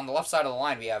 with on the left side of the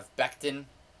line we have Becton.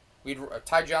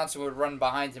 Ty Johnson would run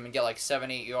behind him and get like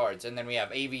 7-8 yards, and then we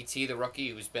have AVT, the rookie,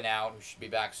 who's been out, who should be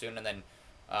back soon, and then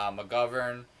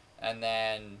McGovern, and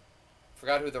then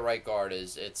forgot who the right guard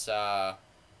is. It's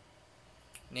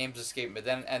names escape, but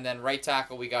then right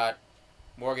tackle we got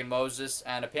Morgan Moses,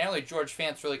 and apparently George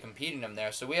Fant's really competing him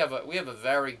there. So we have a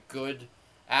very good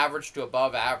average to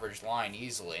above average line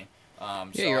easily.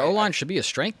 Your O-line should be a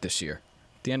strength this year.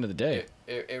 At the end of the day,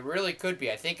 it really could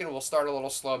be. I think it will start a little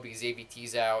slow because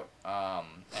AVT's out,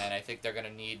 and I think they're going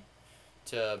to need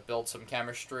to build some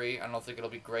chemistry. I don't think it'll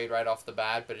be great right off the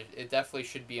bat, but it definitely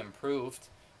should be improved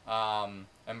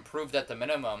at the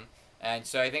minimum. And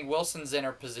so I think Wilson's in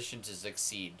a position to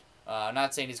succeed. I'm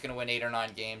not saying he's going to win 8 or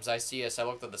 9 games. I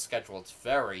looked at the schedule. It's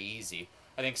very easy.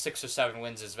 I think 6 or 7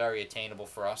 wins is very attainable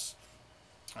for us.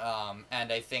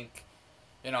 And I think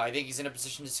he's in a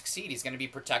position to succeed. He's going to be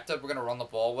protected. We're going to run the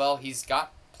ball well. He's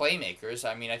got playmakers.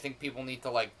 I mean, I think people need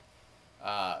to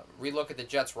relook at the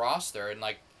Jets roster and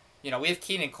we have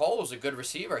Keenan Cole who's a good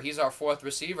receiver. He's our 4th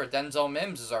receiver. Denzel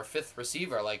Mims is our 5th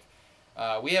receiver.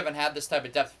 We haven't had this type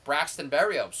of depth. Braxton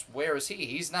Berrios, where is he?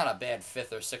 He's not a bad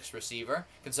 5th or 6th receiver,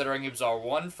 considering he was our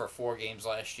 1 for 4 games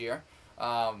last year.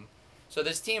 So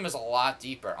this team is a lot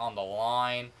deeper on the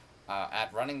line,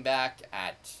 at running back,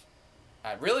 at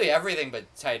really everything but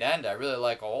tight end. I really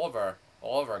like all of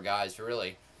our guys,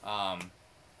 really.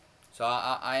 So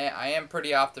I am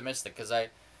pretty optimistic because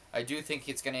I do think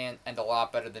it's going to end a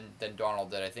lot better than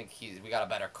Darnold did. I think we got a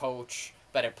better coach,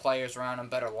 better players around him,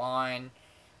 better line.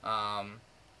 I'm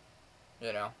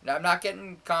not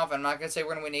getting confident. I'm not going to say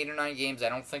we're going to win 8 or 9 games. I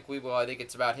don't think we will. I think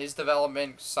it's about his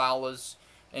development, Salah's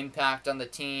impact on the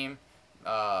team,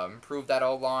 improve that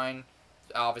O-line,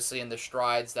 obviously in the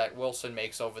strides that Wilson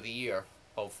makes over the year,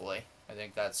 hopefully. I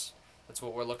think that's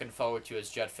what we're looking forward to as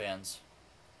Jet fans.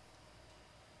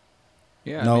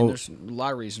 Yeah, I mean, there's a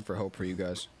lot of reason for hope for you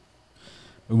guys.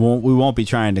 We won't be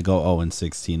trying to go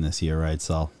 0-16 this year, right,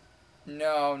 Sal?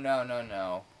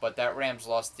 No. But that Rams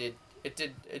loss did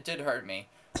hurt me.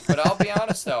 But I'll be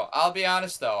honest though.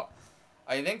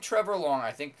 I think Trevor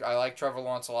Lawrence. I like Trevor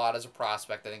Lawrence a lot as a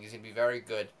prospect. I think he's gonna be very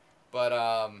good. But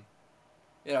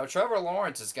Trevor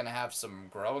Lawrence is gonna have some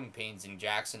growing pains in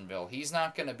Jacksonville. He's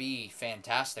not gonna be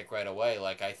fantastic right away.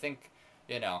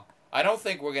 I don't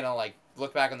think we're gonna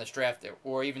look back on this draft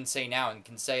or even say now and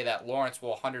can say that Lawrence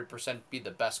will 100% be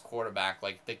the best quarterback.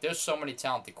 There's so many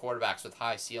talented quarterbacks with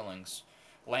high ceilings.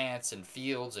 Lance and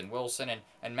Fields and Wilson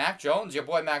and Mac Jones. Your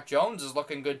boy Mac Jones is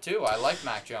looking good too. I like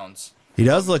Mac Jones. He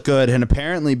does look good, and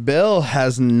apparently Bill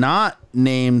has not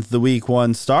named the Week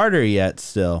 1 starter yet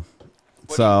still.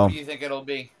 What do you think it'll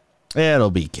be?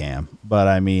 It'll be Cam, but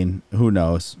I mean, who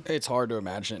knows? It's hard to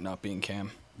imagine it not being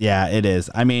Cam. Yeah, it is.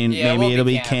 I mean, maybe it'll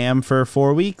be Cam for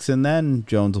 4 weeks, and then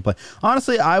Jones will play.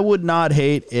 Honestly, I would not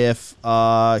hate if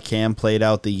Cam played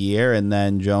out the year, and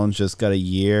then Jones just got a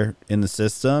year in the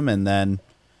system, and then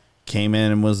came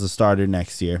in and was the starter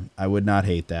next year. I would not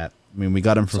hate that. I mean, we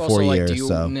got him for 4 years. Do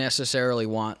you necessarily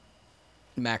want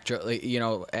Mac Jones?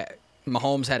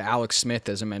 Mahomes had Alex Smith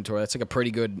as a mentor. That's a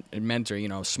pretty good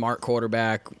mentor. Smart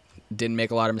quarterback. Didn't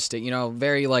make a lot of mistakes.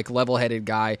 Very level-headed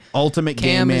guy. Ultimate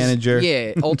game manager.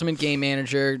 Yeah, ultimate game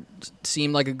manager.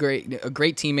 Seemed like a great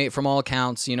teammate from all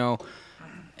accounts.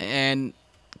 And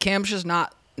Cam's just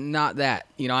not that.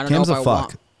 I don't Cam's know if I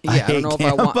want. Yeah, I don't know if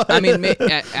I want. but- I mean,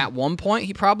 at one point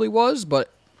he probably was, but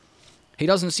he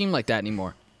doesn't seem like that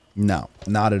anymore. No,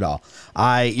 not at all.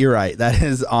 You're right. That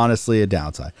is honestly a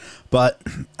downside. But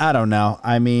I don't know.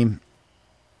 I mean,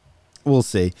 we'll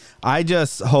see. I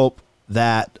just hope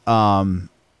that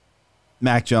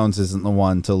Mac Jones isn't the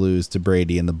one to lose to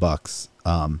Brady and the Bucks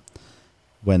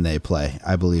when they play.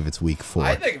 I believe it's week 4.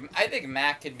 I think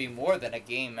Mac could be more than a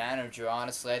game manager.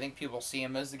 Honestly, I think people see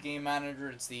him as the game manager.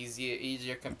 It's the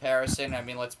easier comparison. I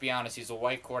mean, let's be honest. He's a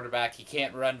white quarterback. He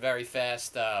can't run very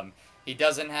fast. He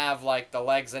doesn't have like the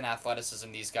legs and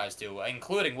athleticism these guys do,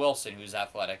 including Wilson, who's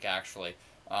athletic actually.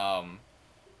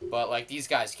 But like these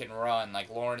guys can run.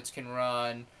 Like Lawrence can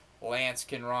run. Lance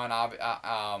can run.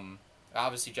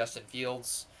 Obviously Justin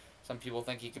Fields. Some people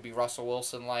think he could be Russell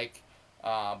Wilson like.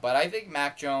 But I think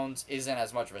Mac Jones isn't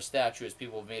as much of a statue as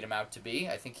people have made him out to be.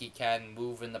 I think he can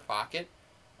move in the pocket.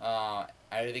 I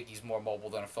think he's more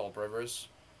mobile than a Phillip Rivers.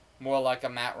 More like a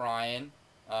Matt Ryan.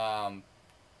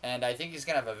 And I think he's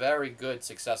going to have a very good,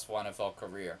 successful NFL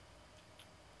career.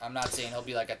 I'm not saying he'll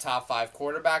be like a top 5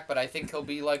 quarterback, but I think he'll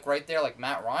be like right there like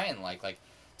Matt Ryan, like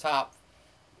top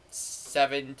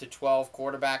 7 to 12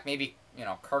 quarterback. Maybe,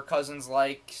 Kirk Cousins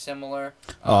like similar.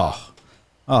 Don't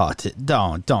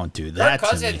do that. Kirk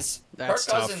Cousins. That's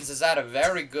Kirk tough. Cousins has had a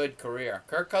very good career.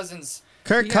 Kirk Cousins.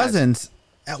 Kirk He has. Cousins.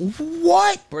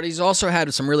 What? But he's also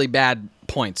had some really bad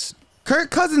points.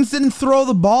 Kirk Cousins didn't throw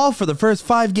the ball for the first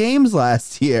 5 games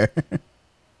last year.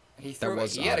 He was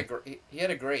had a odd. he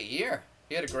had a great year.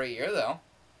 He had a great year though.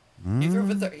 He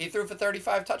threw for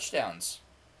 35 touchdowns.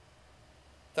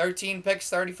 13 picks,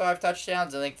 35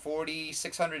 touchdowns, I think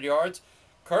 4,600 yards.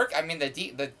 Kirk, I mean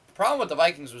the problem with the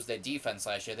Vikings was their defense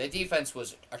last year. Their defense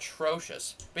was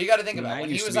atrocious. But you got to think about it. That When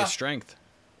used he was to be on, a strength.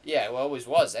 yeah, it always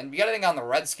was. And you got to think on the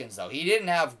Redskins though. He didn't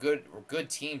have good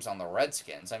teams on the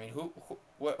Redskins. I mean,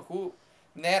 who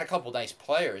they had a couple nice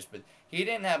players, but he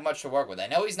didn't have much to work with. I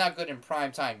know he's not good in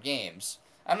primetime games.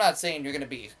 I'm not saying you're going to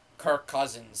be Kirk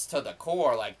Cousins to the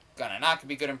core, like gonna not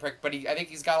be good in prick, but I think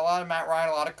he's got a lot of Matt Ryan,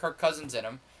 a lot of Kirk Cousins in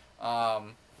him.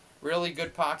 Really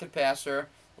good pocket passer,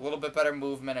 a little bit better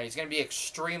movement, and he's going to be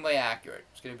extremely accurate.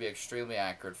 He's going to be extremely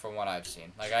accurate from what I've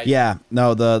seen.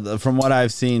 The from what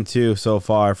I've seen too so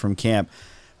far from camp,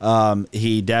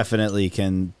 he definitely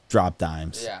can drop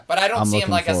dimes. Yeah, but I don't I'm see him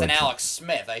looking like as an forward to it. Alex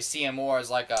Smith. I see him more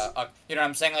as like a you know what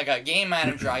I'm saying, like a game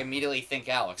manager. I immediately think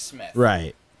Alex Smith.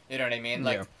 Right. You know what I mean?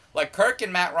 Yeah. Like Kirk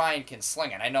and Matt Ryan can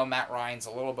sling it. I know Matt Ryan's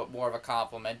a little bit more of a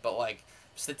compliment, but like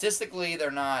statistically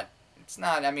they're not. It's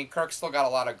not. I mean, Kirk's still got a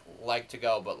lot of leg to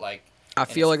go, but like. I in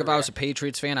feel his like if I was a career.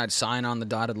 Patriots fan, I'd sign on the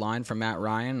dotted line for Matt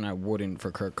Ryan, and I wouldn't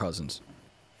for Kirk Cousins.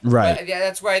 Right. But, yeah,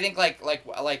 that's where I think like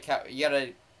how you gotta.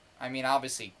 I mean,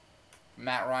 obviously,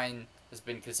 Matt Ryan has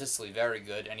been consistently very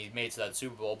good, and he's made it to that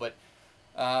Super Bowl. But,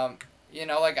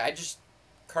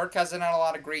 Kirk hasn't had a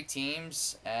lot of great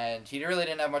teams, and he really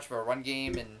didn't have much of a run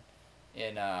game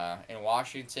in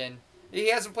Washington. He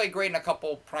hasn't played great in a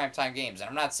couple primetime games, and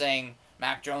I'm not saying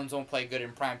Mac Jones won't play good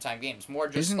in primetime games. More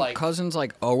just Isn't like Cousins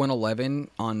like 0-11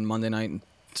 on Monday night and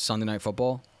Sunday night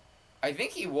football? I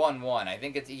think he won one. I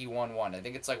think he won one. I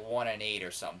think it's like 1-8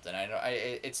 or something. I know.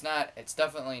 It's not. It's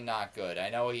definitely not good. I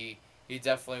know he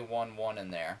definitely won one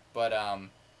in there. But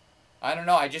I don't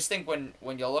know. I just think when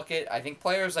you look at, I think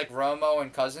players like Romo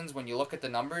and Cousins, when you look at the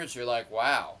numbers, you're like,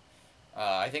 wow.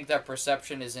 I think that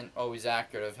perception isn't always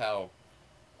accurate of how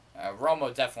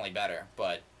Romo definitely better,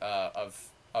 but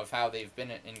of how they've been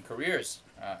in careers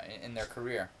in their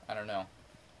career. I don't know.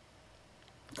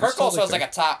 That's Kirk also totally has like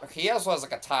a top. He also has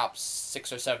like a top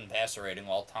 6 or 7 passer rating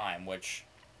all time, which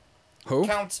Who?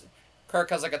 counts. Kirk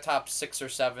has like a top 6 or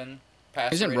 7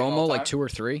 passer Isn't rating all Romo time. like 2 or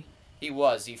 3? He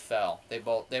was. He fell. They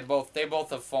both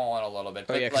have fallen a little bit.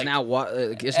 Oh But yeah, because like, now what?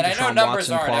 Isn't and I know Deshaun numbers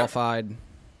Watson aren't ever- qualified?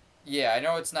 yeah, I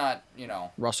know it's not.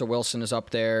 Russell Wilson is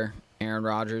up there. Aaron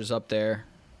Rodgers up there.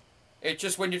 It's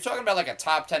just when you're talking about like a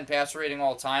top 10 passer rating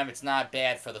all time, it's not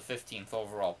bad for the 15th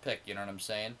overall pick. You know what I'm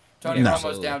saying? Tony No. Romo's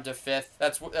Absolutely. down to 5th.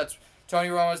 That's Tony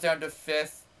Romo's down to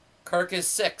 5th. Kirk is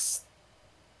 6th.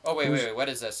 Oh wait. What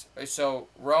is this? So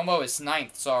Romo is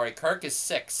 9th. Sorry, Kirk is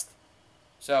 6th.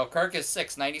 So Kirk is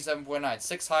 6th, 97.9,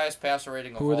 6th highest passer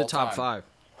rating of all Who time. are the top 5?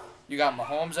 You got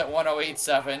Mahomes at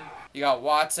 108.7. You got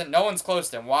Watson. No one's close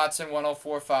to him. Watson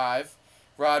 104.5.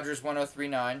 Rodgers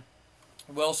 103.9.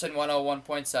 Wilson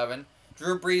 101.7.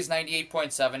 Drew Brees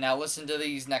 98.7. Now listen to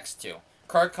these next two.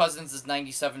 Kirk Cousins is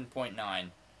 97.9.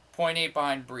 0.8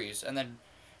 behind Brees. And then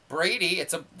Brady,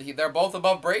 they're both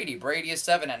above Brady. Brady is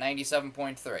 7 at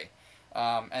 97.3.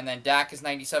 And then Dak is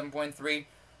 97.3.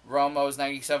 Romo is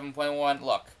 97.1.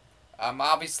 Look, I'm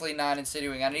obviously not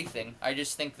insinuating anything. I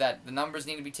just think that the numbers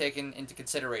need to be taken into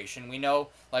consideration. We know,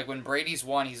 like, when Brady's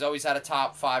won, he's always had a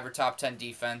top 5 or top 10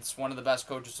 defense, one of the best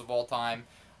coaches of all time.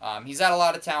 He's had a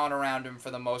lot of talent around him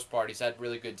for the most part. He's had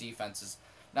really good defenses.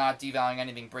 Not devaluing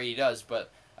anything Brady does,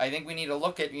 but I think we need to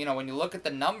look at, when you look at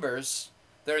the numbers,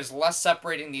 there's less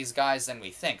separating these guys than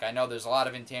we think. I know there's a lot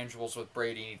of intangibles with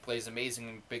Brady. He plays amazing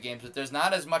in big games, but there's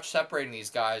not as much separating these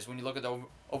guys when you look at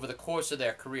over the course of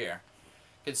their career.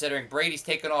 Considering Brady's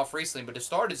taken off recently, but to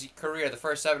start his career, the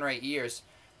first 7 or 8 years,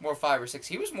 more 5 or 6,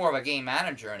 he was more of a game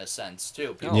manager in a sense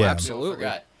too. Yeah, absolutely.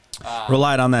 Forget.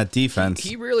 Relied on that defense.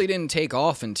 He really didn't take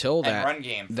off until that run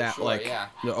game.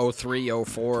 The 03,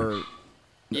 04.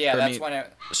 Yeah, that's when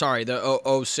it. Sorry,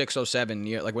 the 06, 07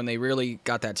 year, like when they really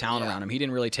got that talent around him. He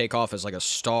didn't really take off as like a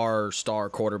star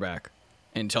quarterback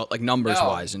until numbers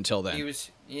wise until then. He was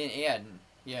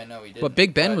no, he didn't. But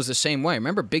Big Ben was the same way.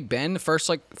 Remember Big Ben, the first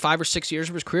 5 or 6 years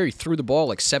of his career, he threw the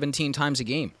ball 17 times a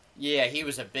game. Yeah, he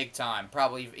was a big time,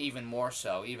 probably even more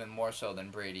so than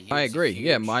Brady. I agree. Huge,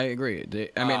 Yeah, I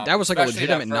agree. I mean, that was a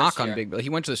legitimate knock on Big Ben. He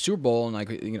went to the Super Bowl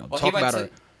and talk about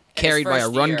carried by a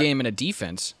run game and a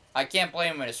defense. I can't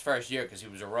blame him in his first year because he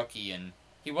was a rookie and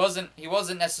he wasn't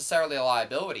necessarily a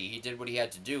liability. He did what he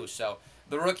had to do. So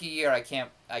the rookie year, I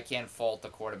can't fault the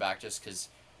quarterback just because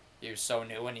he was so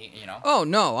new and he. Oh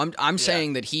no, I'm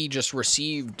saying that he just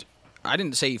received. I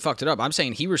didn't say he fucked it up. I'm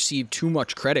saying he received too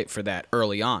much credit for that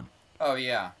early on. Oh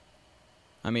yeah.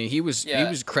 I mean, he was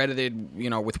credited,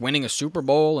 with winning a Super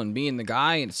Bowl and being the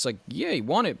guy, and it's he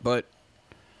won it, but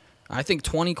I think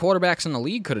 20 quarterbacks in the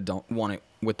league could have won it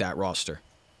with that roster.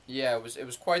 Yeah, it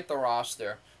was quite the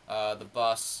roster. The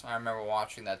bus. I remember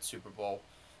watching that Super Bowl.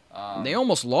 They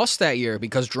almost lost that year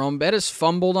because Jerome Bettis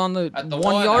fumbled on the 1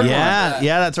 yard line.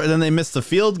 Yeah, that's right. Then they missed the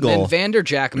field goal. Then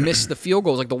Vanderjack missed the field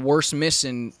goal. It was the worst miss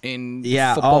in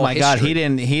Oh football my history. God,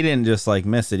 he didn't just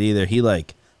miss it either. He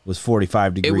was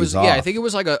 45 degrees off. Yeah, I think it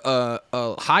was a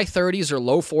high 30s or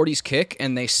low 40s kick,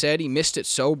 and they said he missed it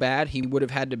so bad he would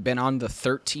have had to been on the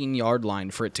 13-yard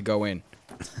line for it to go in.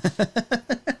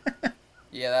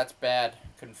 Yeah, that's bad.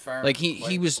 Confirmed.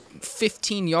 He was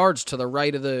 15 yards to the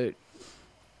right of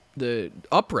the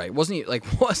upright, wasn't he?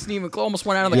 Wasn't even close. Almost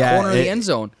went out of the corner of the end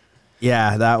zone.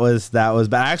 Yeah, that was bad.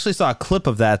 I actually saw a clip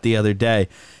of that the other day.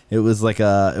 It was like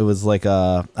a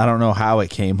I don't know how it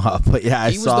came up, but yeah,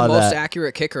 I saw that. He was the most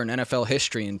accurate kicker in NFL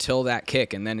history until that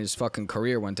kick, and then his fucking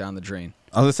career went down the drain.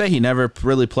 I was gonna say he never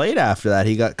really played after that.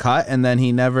 He got cut, and then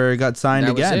he never got signed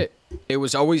again. That was it. It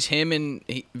was always him and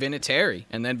Vinatieri,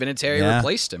 and then Vinatieri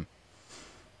replaced him.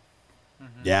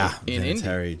 Yeah, in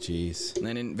Vinatieri, jeez. And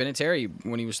then in Vinatieri,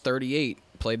 when he was 38,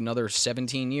 played another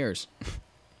 17 years.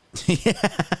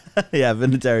 Yeah,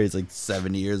 Vinatieri's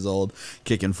 70 years old,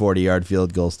 kicking 40-yard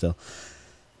field goals still.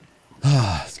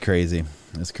 It's crazy.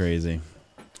 It's crazy.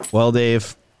 Well,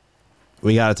 Dave,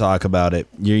 we got to talk about it.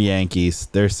 Your Yankees,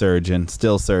 they're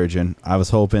still surging. I was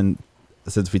hoping,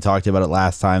 since we talked about it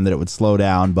last time, that it would slow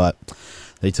down, but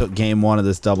they took game 1 of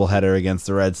this doubleheader against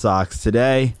the Red Sox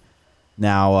today.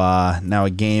 Now a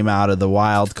game out of the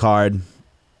wild card.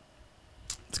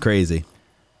 It's crazy.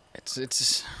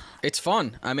 It's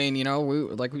fun. I mean,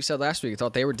 like we said last week, we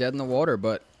thought they were dead in the water,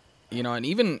 but and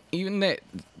even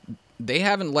they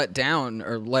haven't let down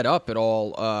or let up at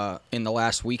all in the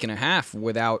last week and a half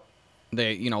without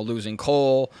losing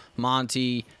Cole,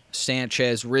 Monty,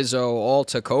 Sanchez, Rizzo all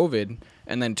to COVID,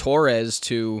 and then Torres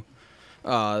to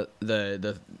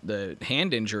the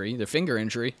hand injury, the finger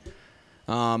injury.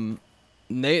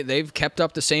 They've kept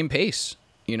up the same pace.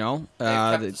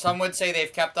 Some would say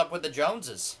they've kept up with the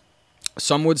Joneses.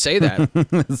 Some would say that.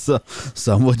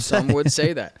 Some would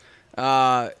say that.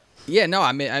 I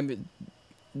mean,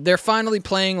 they're finally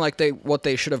playing what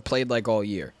they should have played all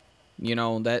year.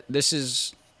 That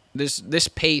this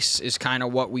pace is kind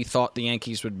of what we thought the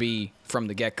Yankees would be from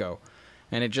the get-go,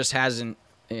 and it just hasn't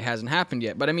happened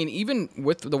yet. But I mean, even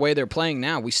with the way they're playing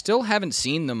now, we still haven't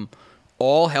seen them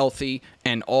all healthy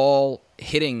and all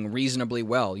hitting reasonably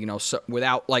well. So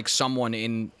without someone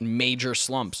in major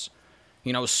slumps.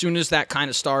 As soon as that kind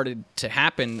of started to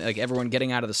happen, everyone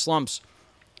getting out of the slumps,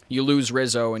 you lose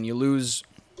Rizzo and you lose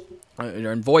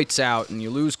and Voigt's out and you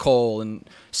lose Cole and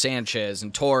Sanchez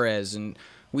and Torres, and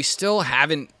we still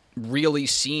haven't really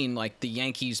seen the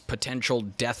Yankees' potential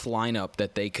death lineup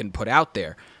that they can put out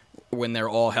there when they're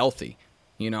all healthy.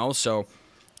 So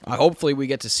hopefully we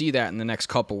get to see that in the next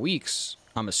couple weeks.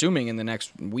 I'm assuming in the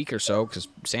next week or so, because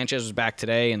Sanchez was back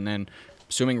today, and then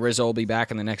assuming Rizzo will be back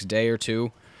in the next day or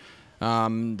two.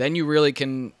 Then you really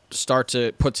can start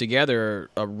to put together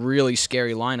a really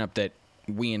scary lineup that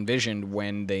we envisioned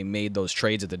when they made those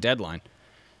trades at the deadline.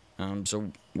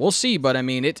 So we'll see. But I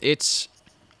mean, it's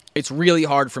really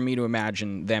hard for me to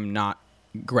imagine them not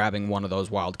grabbing one of those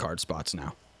wild card spots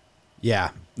now.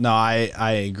 Yeah, no,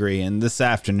 I agree. And this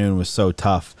afternoon was so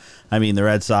tough. I mean, the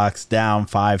Red Sox down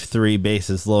 5-3,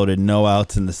 bases loaded, no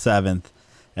outs in the seventh,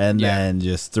 and then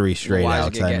just 3 straight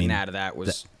outs. Getting out of that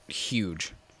was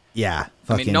huge. Yeah,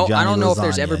 I mean, I don't know if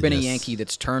there's ever been a Yankee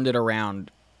that's turned it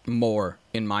around more,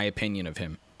 in my opinion of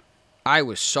him. I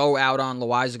was so out on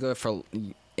Loaisiga for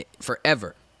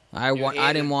forever. I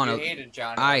didn't want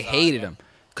to. I hated him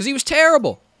because he was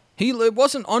terrible. It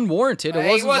wasn't unwarranted.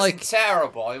 He wasn't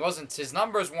terrible. He wasn't. His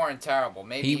numbers weren't terrible.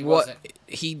 Maybe he wasn't.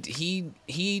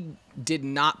 He did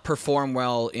not perform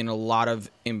well in a lot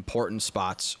of important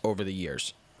spots over the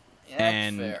years. Yeah,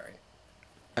 that's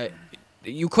fair.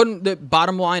 You couldn't. The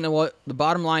bottom line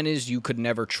is you could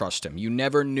never trust him. You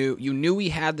never knew. You knew he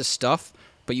had the stuff,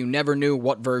 but you never knew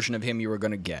what version of him you were going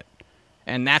to get.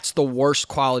 And that's the worst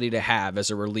quality to have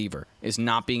as a reliever, is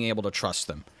not being able to trust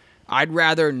them. I'd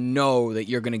rather know that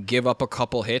you're going to give up a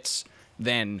couple hits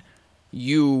than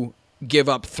you give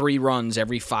up 3 runs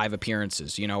every 5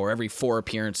 appearances, or every 4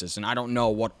 appearances, and I don't know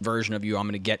what version of you I'm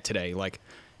going to get today. Like,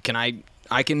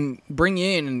 I can bring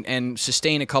you in and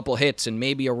sustain a couple hits and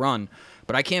maybe a run,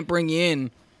 but I can't bring you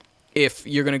in if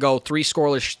you're going to go 3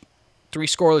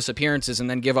 scoreless appearances and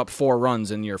then give up 4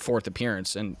 runs in your 4th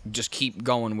appearance and just keep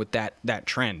going with that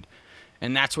trend.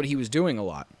 And that's what he was doing a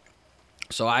lot.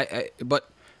 So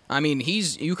I mean,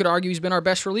 you could argue he's been our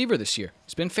best reliever this year.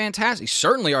 He's been fantastic. He's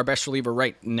certainly our best reliever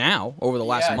right now over the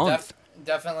last month.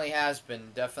 Definitely has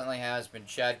been.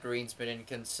 Chad Green's been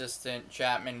inconsistent.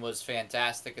 Chapman was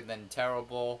fantastic and then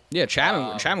terrible. Yeah,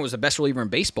 Chapman was the best reliever in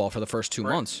baseball for the first 2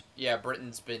 months. Yeah,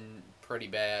 Britton's been pretty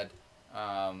bad.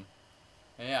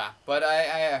 Yeah, but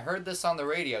I heard this on the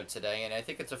radio today, and I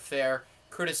think it's a fair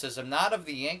criticism, not of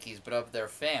the Yankees, but of their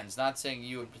fans. Not saying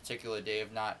you in particular, Dave,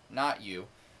 not you,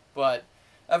 but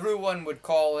everyone would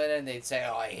call in and they'd say,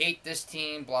 "Oh, I hate this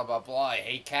team, blah, blah, blah. I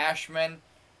hate Cashman."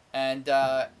 And,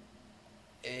 I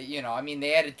mean,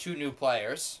 they added 2 new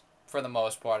players for the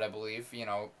most part, I believe.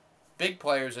 Big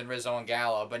players in Rizzo and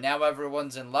Gallo. But now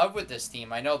everyone's in love with this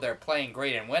team. I know they're playing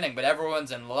great and winning, but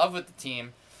everyone's in love with the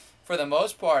team. For the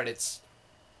most part, it's,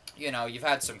 you've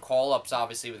had some call-ups,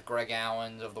 obviously, with Greg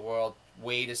Allen of the world.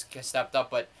 Wade has stepped up,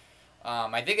 but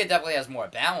I think it definitely has more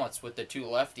balance with the 2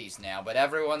 lefties now, but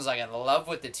everyone's in love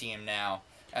with the team now.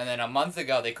 And then a month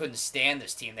ago, they couldn't stand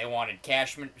this team. They wanted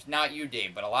Cashman, not you,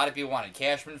 Dave, but a lot of people wanted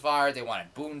Cashman fired. They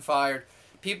wanted Boone fired.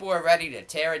 People were ready to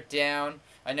tear it down.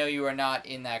 I know you are not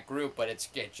in that group, but it's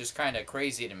just kind of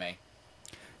crazy to me.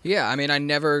 Yeah, I mean, I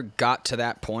never got to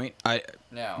that point.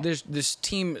 No. There's this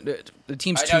team. The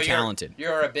team's too talented.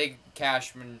 You're a big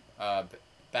Cashman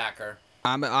backer.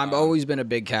 I've always been a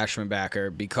big Cashman backer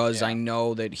because Yeah. I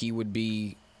know that he would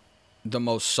be the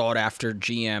most sought after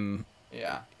GM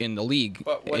in the league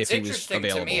But what's if he was interesting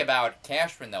available. to me about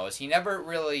Cashman, though, is he never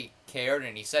really cared,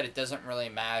 and he said it doesn't really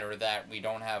matter that we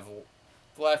don't have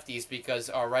lefties because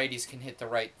our righties can hit the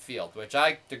right field, which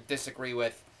I disagree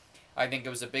with. I think it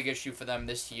was a big issue for them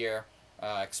this year,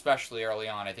 especially early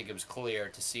on. I think it was clear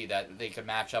to see that they could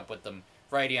match up with them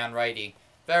righty on righty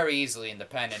very easily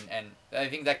independent, and I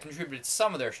think that contributed to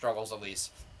some of their struggles at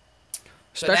least.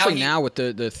 Especially now with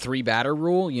the 3-batter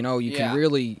rule, you can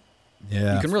really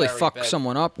fuck bad.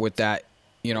 someone up with that.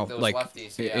 Those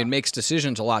lefties, it makes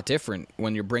decisions a lot different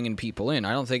when you're bringing people in.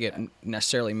 I don't think it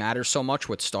necessarily matters so much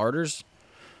with starters.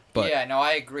 But yeah, no,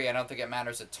 I agree. I don't think it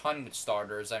matters a ton with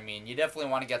starters. I mean, you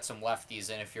definitely want to get some lefties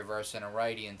in if you're versing a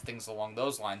righty and things along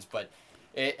those lines. But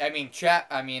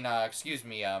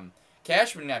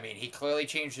Cashman. I mean, he clearly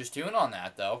changed his tune on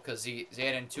that though, because he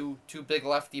had in two big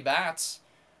lefty bats.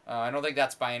 I don't think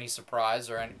that's by any surprise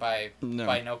or by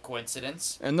no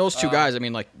coincidence. And those 2 guys, I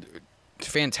mean,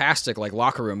 fantastic,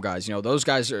 locker room guys. Those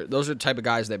are the type of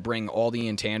guys that bring all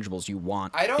the intangibles you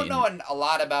want. I don't know a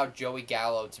lot about Joey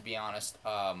Gallo, to be honest.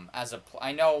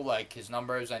 I know his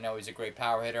numbers. I know he's a great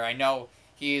power hitter. I know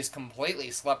he is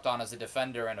completely slept on as a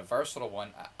defender and a versatile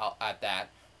one at that.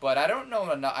 But I don't know.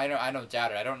 I don't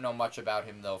doubt it. I don't know much about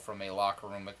him though from a locker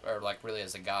room or really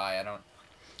as a guy. I don't.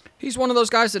 He's one of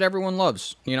those guys that everyone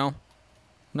loves. No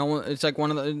one. It's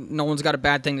no one's got a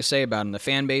bad thing to say about him. The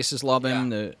fan bases love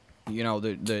him. Yeah.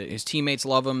 His teammates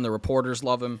love him. The reporters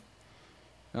love him.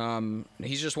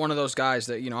 He's just one of those guys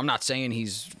that I'm not saying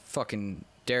he's fucking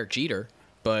Derek Jeter,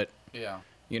 but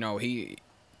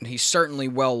he's certainly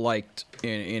well liked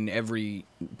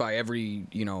by every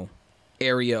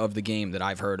area of the game that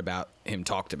I've heard about him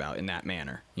talked about in that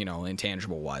manner,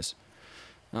 intangible wise.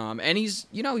 And he's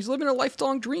living a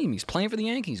lifelong dream. He's playing for the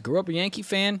Yankees. Grew up a Yankee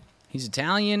fan. He's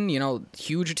Italian,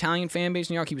 huge Italian fan base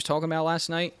in New York. He was talking about last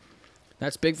night.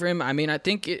 That's big for him. I mean, I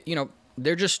think,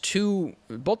 they're just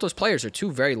both those players are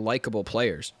two very likable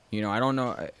players. I don't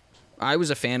know. I was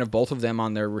a fan of both of them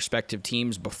on their respective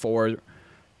teams before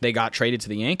they got traded to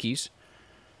the Yankees.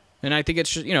 And I think it's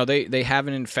just, they have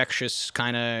an infectious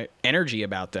kind of energy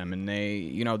about them. And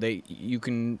you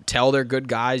can tell they're good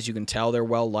guys. You can tell they're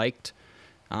well liked.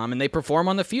 And they perform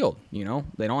on the field. They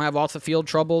don't have off the field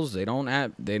troubles. They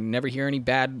never hear any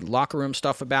bad locker room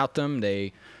stuff about them.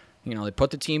 They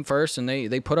put the team first and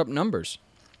they put up numbers.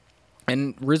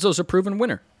 And Rizzo's a proven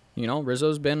winner.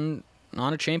 Rizzo's been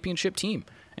on a championship team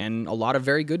and a lot of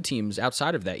very good teams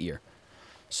outside of that year.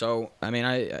 So, I mean,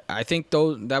 I think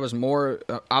that was more,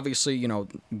 obviously,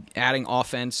 adding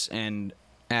offense and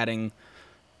adding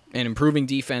and improving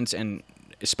defense, and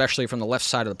especially from the left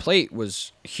side of the plate,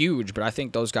 was huge. But I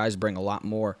think those guys bring a lot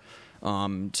more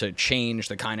to change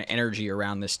the kind of energy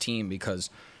around this team, because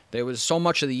there was so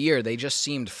much of the year they just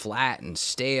seemed flat and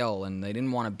stale and they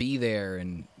didn't want to be there.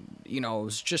 And, it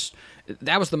was just,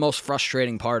 that was the most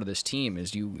frustrating part of this team,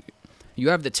 is you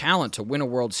have the talent to win a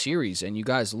World Series and you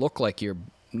guys look like you're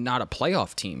not a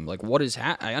playoff team. Like, what is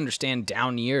I understand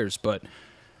down years, but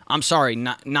I'm sorry,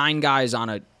 9 guys on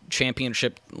a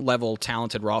championship level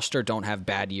talented roster don't have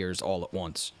bad years all at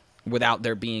once without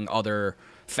there being other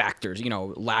factors,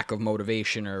 lack of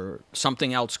motivation or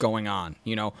something else going on.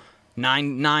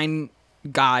 Nine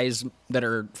guys that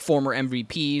are former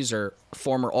MVPs or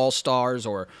former All-Stars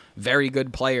or very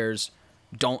good players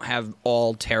don't have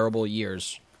all terrible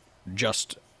years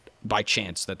just by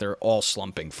chance, that they're all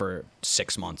slumping for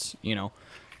 6 months.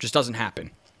 Just doesn't happen.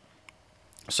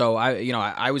 So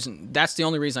that's the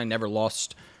only reason I never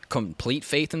lost complete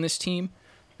faith in this team,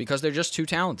 because they're just too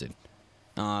talented.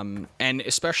 And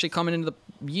especially coming into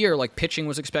the year, like, pitching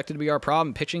was expected to be our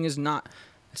problem. Pitching is not.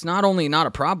 It's not only not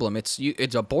a problem, it's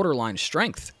a borderline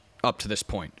strength up to this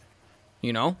point.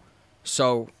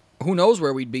 So who knows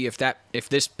where we'd be if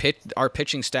our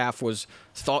pitching staff was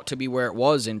thought to be where it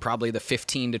was, in probably the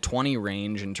 15 to 20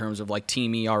 range in terms of like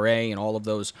team ERA and all of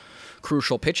those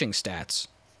crucial pitching stats.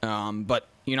 But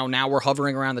now we're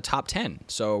hovering around the top 10.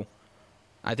 So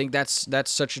I think that's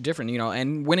such a different,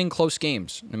 and winning close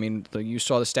games. I mean, you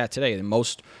saw the stat today. The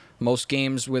most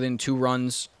games within 2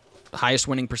 runs, highest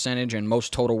winning percentage, and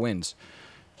most total wins.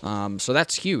 So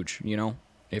that's huge.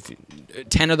 If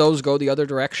 10 of those go the other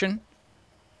direction,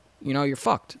 you're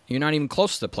fucked. You're not even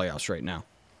close to the playoffs right now.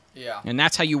 Yeah. And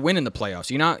that's how you win in the playoffs.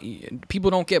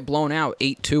 People don't get blown out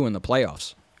 8-2 in the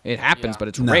playoffs. It happens, but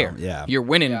it's rare. Yeah. You're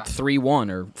winning 3-1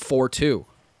 or 4-2.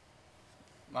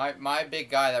 My big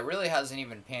guy that really hasn't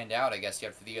even panned out, I guess,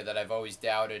 yet for the year, that I've always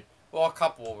doubted. Well, a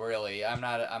couple, really. I'm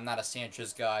not a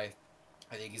Sanchez guy.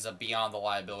 I think he's a beyond the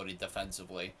liability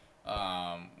defensively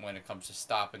when it comes to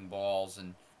stopping balls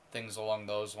and things along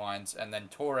those lines. And then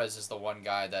Torres is the one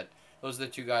guy that, those are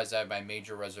the 2 guys I have my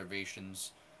major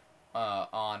reservations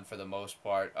on for the most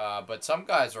part. But some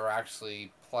guys are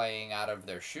actually playing out of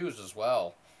their shoes as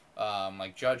well.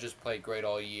 Like Judge has played great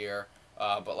all year.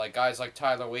 But like guys like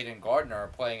Tyler Wade and Gardner are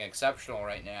playing exceptional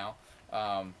right now.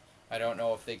 I don't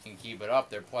know if they can keep it up.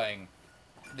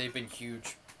 They've been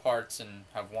huge parts and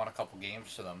have won a couple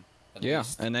games to them. At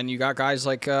least. And then you got guys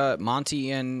like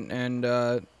Monty and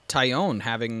Tyone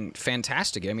having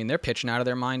fantastic. I mean, they're pitching out of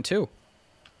their mind too.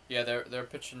 Yeah, they're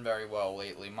pitching very well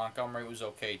lately. Montgomery was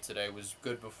okay today. Was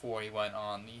good before he went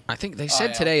on the. I think they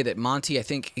said today that Monty, I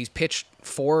think he's pitched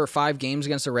 4 or 5 games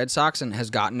against the Red Sox and has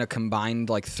gotten a combined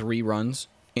 3 runs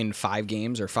in 5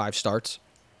 games or 5 starts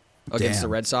against the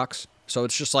Red Sox. So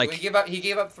it's just like he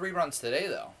gave up 3 runs today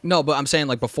though. No, but I'm saying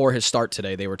before his start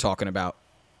today, they were talking about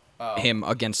him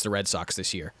against the Red Sox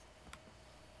this year.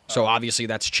 So obviously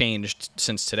that's changed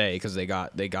since today, because they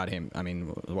got him. I mean,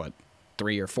 what,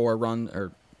 3 or 4 runs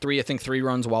or 3? I think 3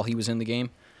 runs while he was in the game.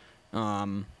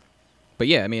 But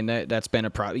yeah, I mean that's been a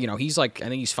problem. He's I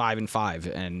think he's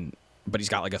 5-5, but he's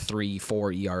got a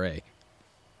 3.4 ERA,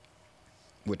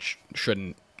 which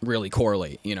shouldn't really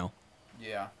correlate.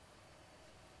 Yeah.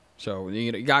 So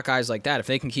you got guys like that. If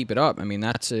they can keep it up, I mean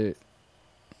that's a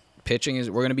pitching is.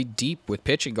 We're going to be deep with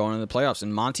pitching going into the playoffs,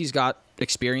 and Monty's got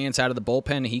experience out of the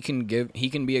bullpen. He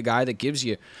can be a guy that gives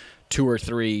you 2 or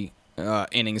 3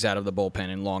 innings out of the bullpen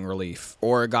in long relief,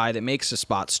 or a guy that makes a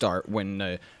spot start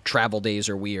when travel days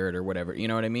are weird or whatever. You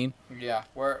know what I mean? Yeah,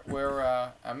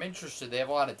 I'm interested. They have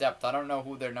a lot of depth. I don't know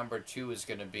who their number 2 is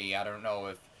going to be. I don't know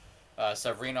if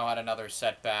Severino had another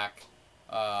setback.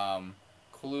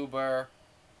 Kluber,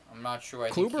 I'm not sure.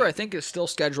 Kluber, I think, is still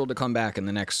scheduled to come back in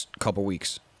the next couple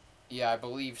weeks. Yeah, I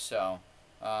believe so.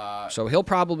 So he'll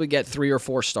probably get 3 or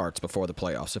 4 starts before the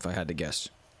playoffs, if I had to guess.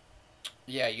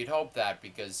 Yeah, you'd hope that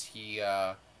because he,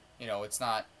 it's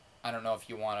not. I don't know if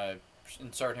you want to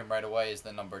insert him right away as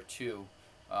the number 2.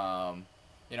 I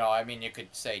mean, you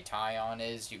could say Tyon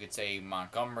is. You could say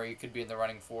Montgomery could be in the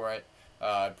running for it.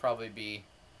 It'd probably be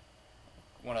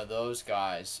one of those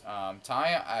guys.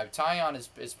 Tyon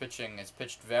is pitching. Has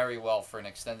pitched very well for an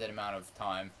extended amount of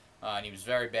time, and he was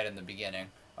very bad in the beginning.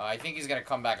 I think he's gonna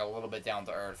come back a little bit down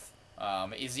to earth.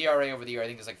 His ERA over the year I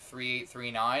think is like 3.8,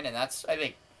 3.9, and that's I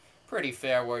think pretty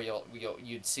fair where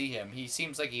you'd see him. He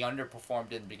seems like he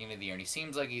underperformed in the beginning of the year, and he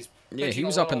seems like he's he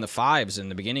was up in the 5s in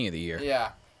the beginning of the year.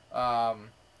 Yeah. But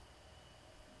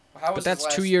that's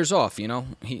 2 years off.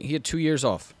 He had 2 years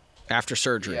off after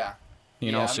surgery. Yeah.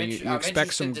 So you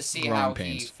expect some to see growing how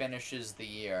pains. he finishes the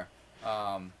year.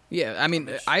 Yeah, I mean,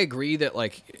 I agree that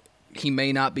he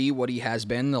may not be what he has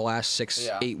been the last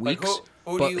 8 weeks,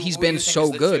 but he's been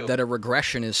so good that a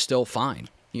regression is still fine.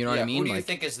 You know what I mean? Who do you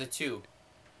think is the 2?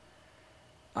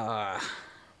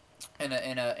 In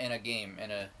a game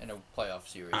in a playoff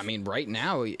series. I mean, right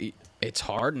now it's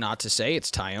hard not to say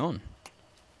it's Tyon.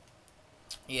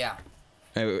 Yeah.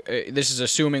 This is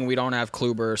assuming we don't have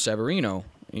Kluber or Severino,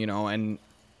 and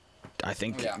I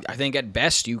think at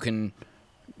best you can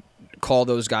call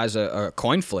those guys a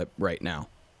coin flip right now.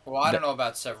 Well, I don't know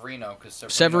about Severino because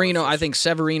Severino, I think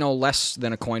Severino less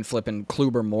than a coin flip and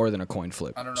Kluber more than a coin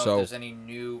flip. I don't know if there's any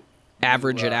new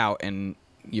average it out, and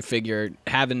you figure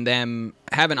having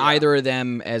either of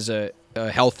them as a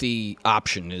healthy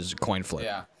option is a coin flip.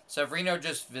 Yeah, Severino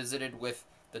just visited with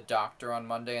the doctor on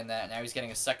Monday, and now he's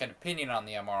getting a second opinion on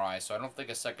the MRI. So I don't think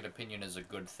a second opinion is a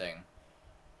good thing.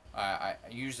 I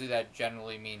usually that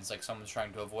generally means someone's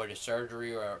trying to avoid a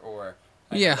surgery or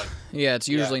it's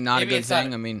usually not a good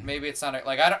thing. I mean, maybe it's not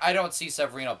I don't see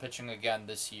Severino pitching again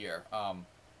this year.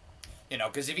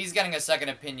 Because if he's getting a second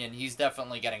opinion, he's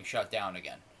definitely getting shut down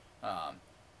again.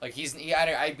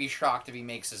 I'd be shocked if he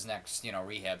makes his next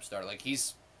rehab start.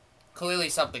 He's clearly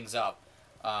something's up.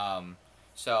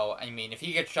 So I mean, if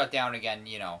he gets shut down again,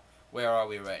 where are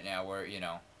we right now? I'd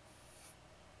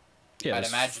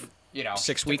imagine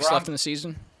 6 weeks left in the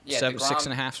season. Yeah,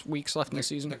 6.5 weeks left in the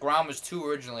season. The Grom was 2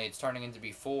 originally. It's turning into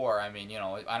be 4. I mean,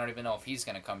 I don't even know if he's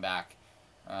going to come back.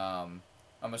 I'm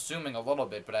assuming a little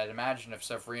bit, but I'd imagine if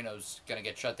Severino's going to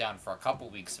get shut down for a couple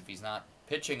weeks if he's not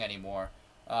pitching anymore,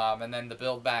 and then the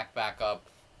build back up.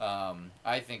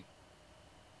 I think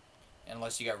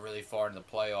unless you got really far in the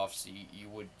playoffs,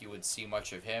 you would see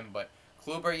much of him. But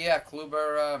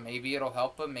Kluber, maybe it'll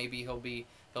help him. Maybe he'll be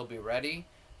ready.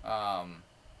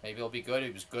 Maybe he'll be good.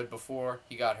 He was good before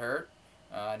he got hurt,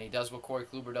 and he does what Corey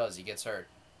Kluber does. He gets hurt.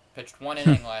 Pitched 1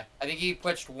 inning I think he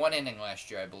pitched 1 inning last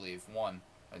year. I believe 1.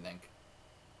 I think.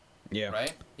 Yeah.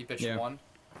 Right. He pitched 1.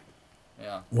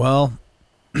 Yeah. Well,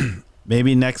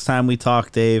 maybe next time we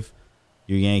talk, Dave,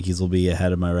 your Yankees will be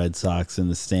ahead of my Red Sox in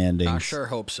the standings. I sure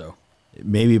hope so.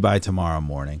 Maybe by tomorrow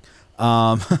morning.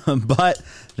 But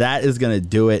that is going to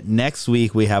do it. Next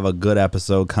week, we have a good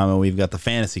episode coming. We've got the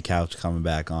Fantasy Couch coming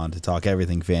back on to talk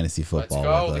everything fantasy football.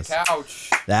 Let's go, with the us. couch.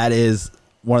 That is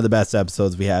one of the best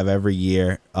episodes we have every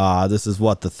year. This is the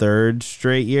 3rd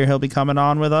straight year he'll be coming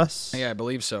on with us? Yeah, I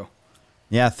believe so.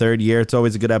 Yeah, 3rd year. It's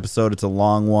always a good episode. It's a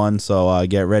long one, so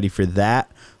get ready for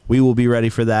that. We will be ready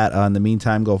for that. In the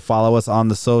meantime, go follow us on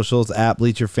the socials at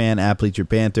BleacherFan, at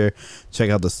BleacherBanter. Check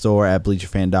out the store at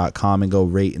BleacherFan.com and go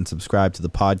rate and subscribe to the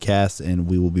podcast, and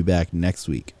we will be back next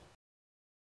week.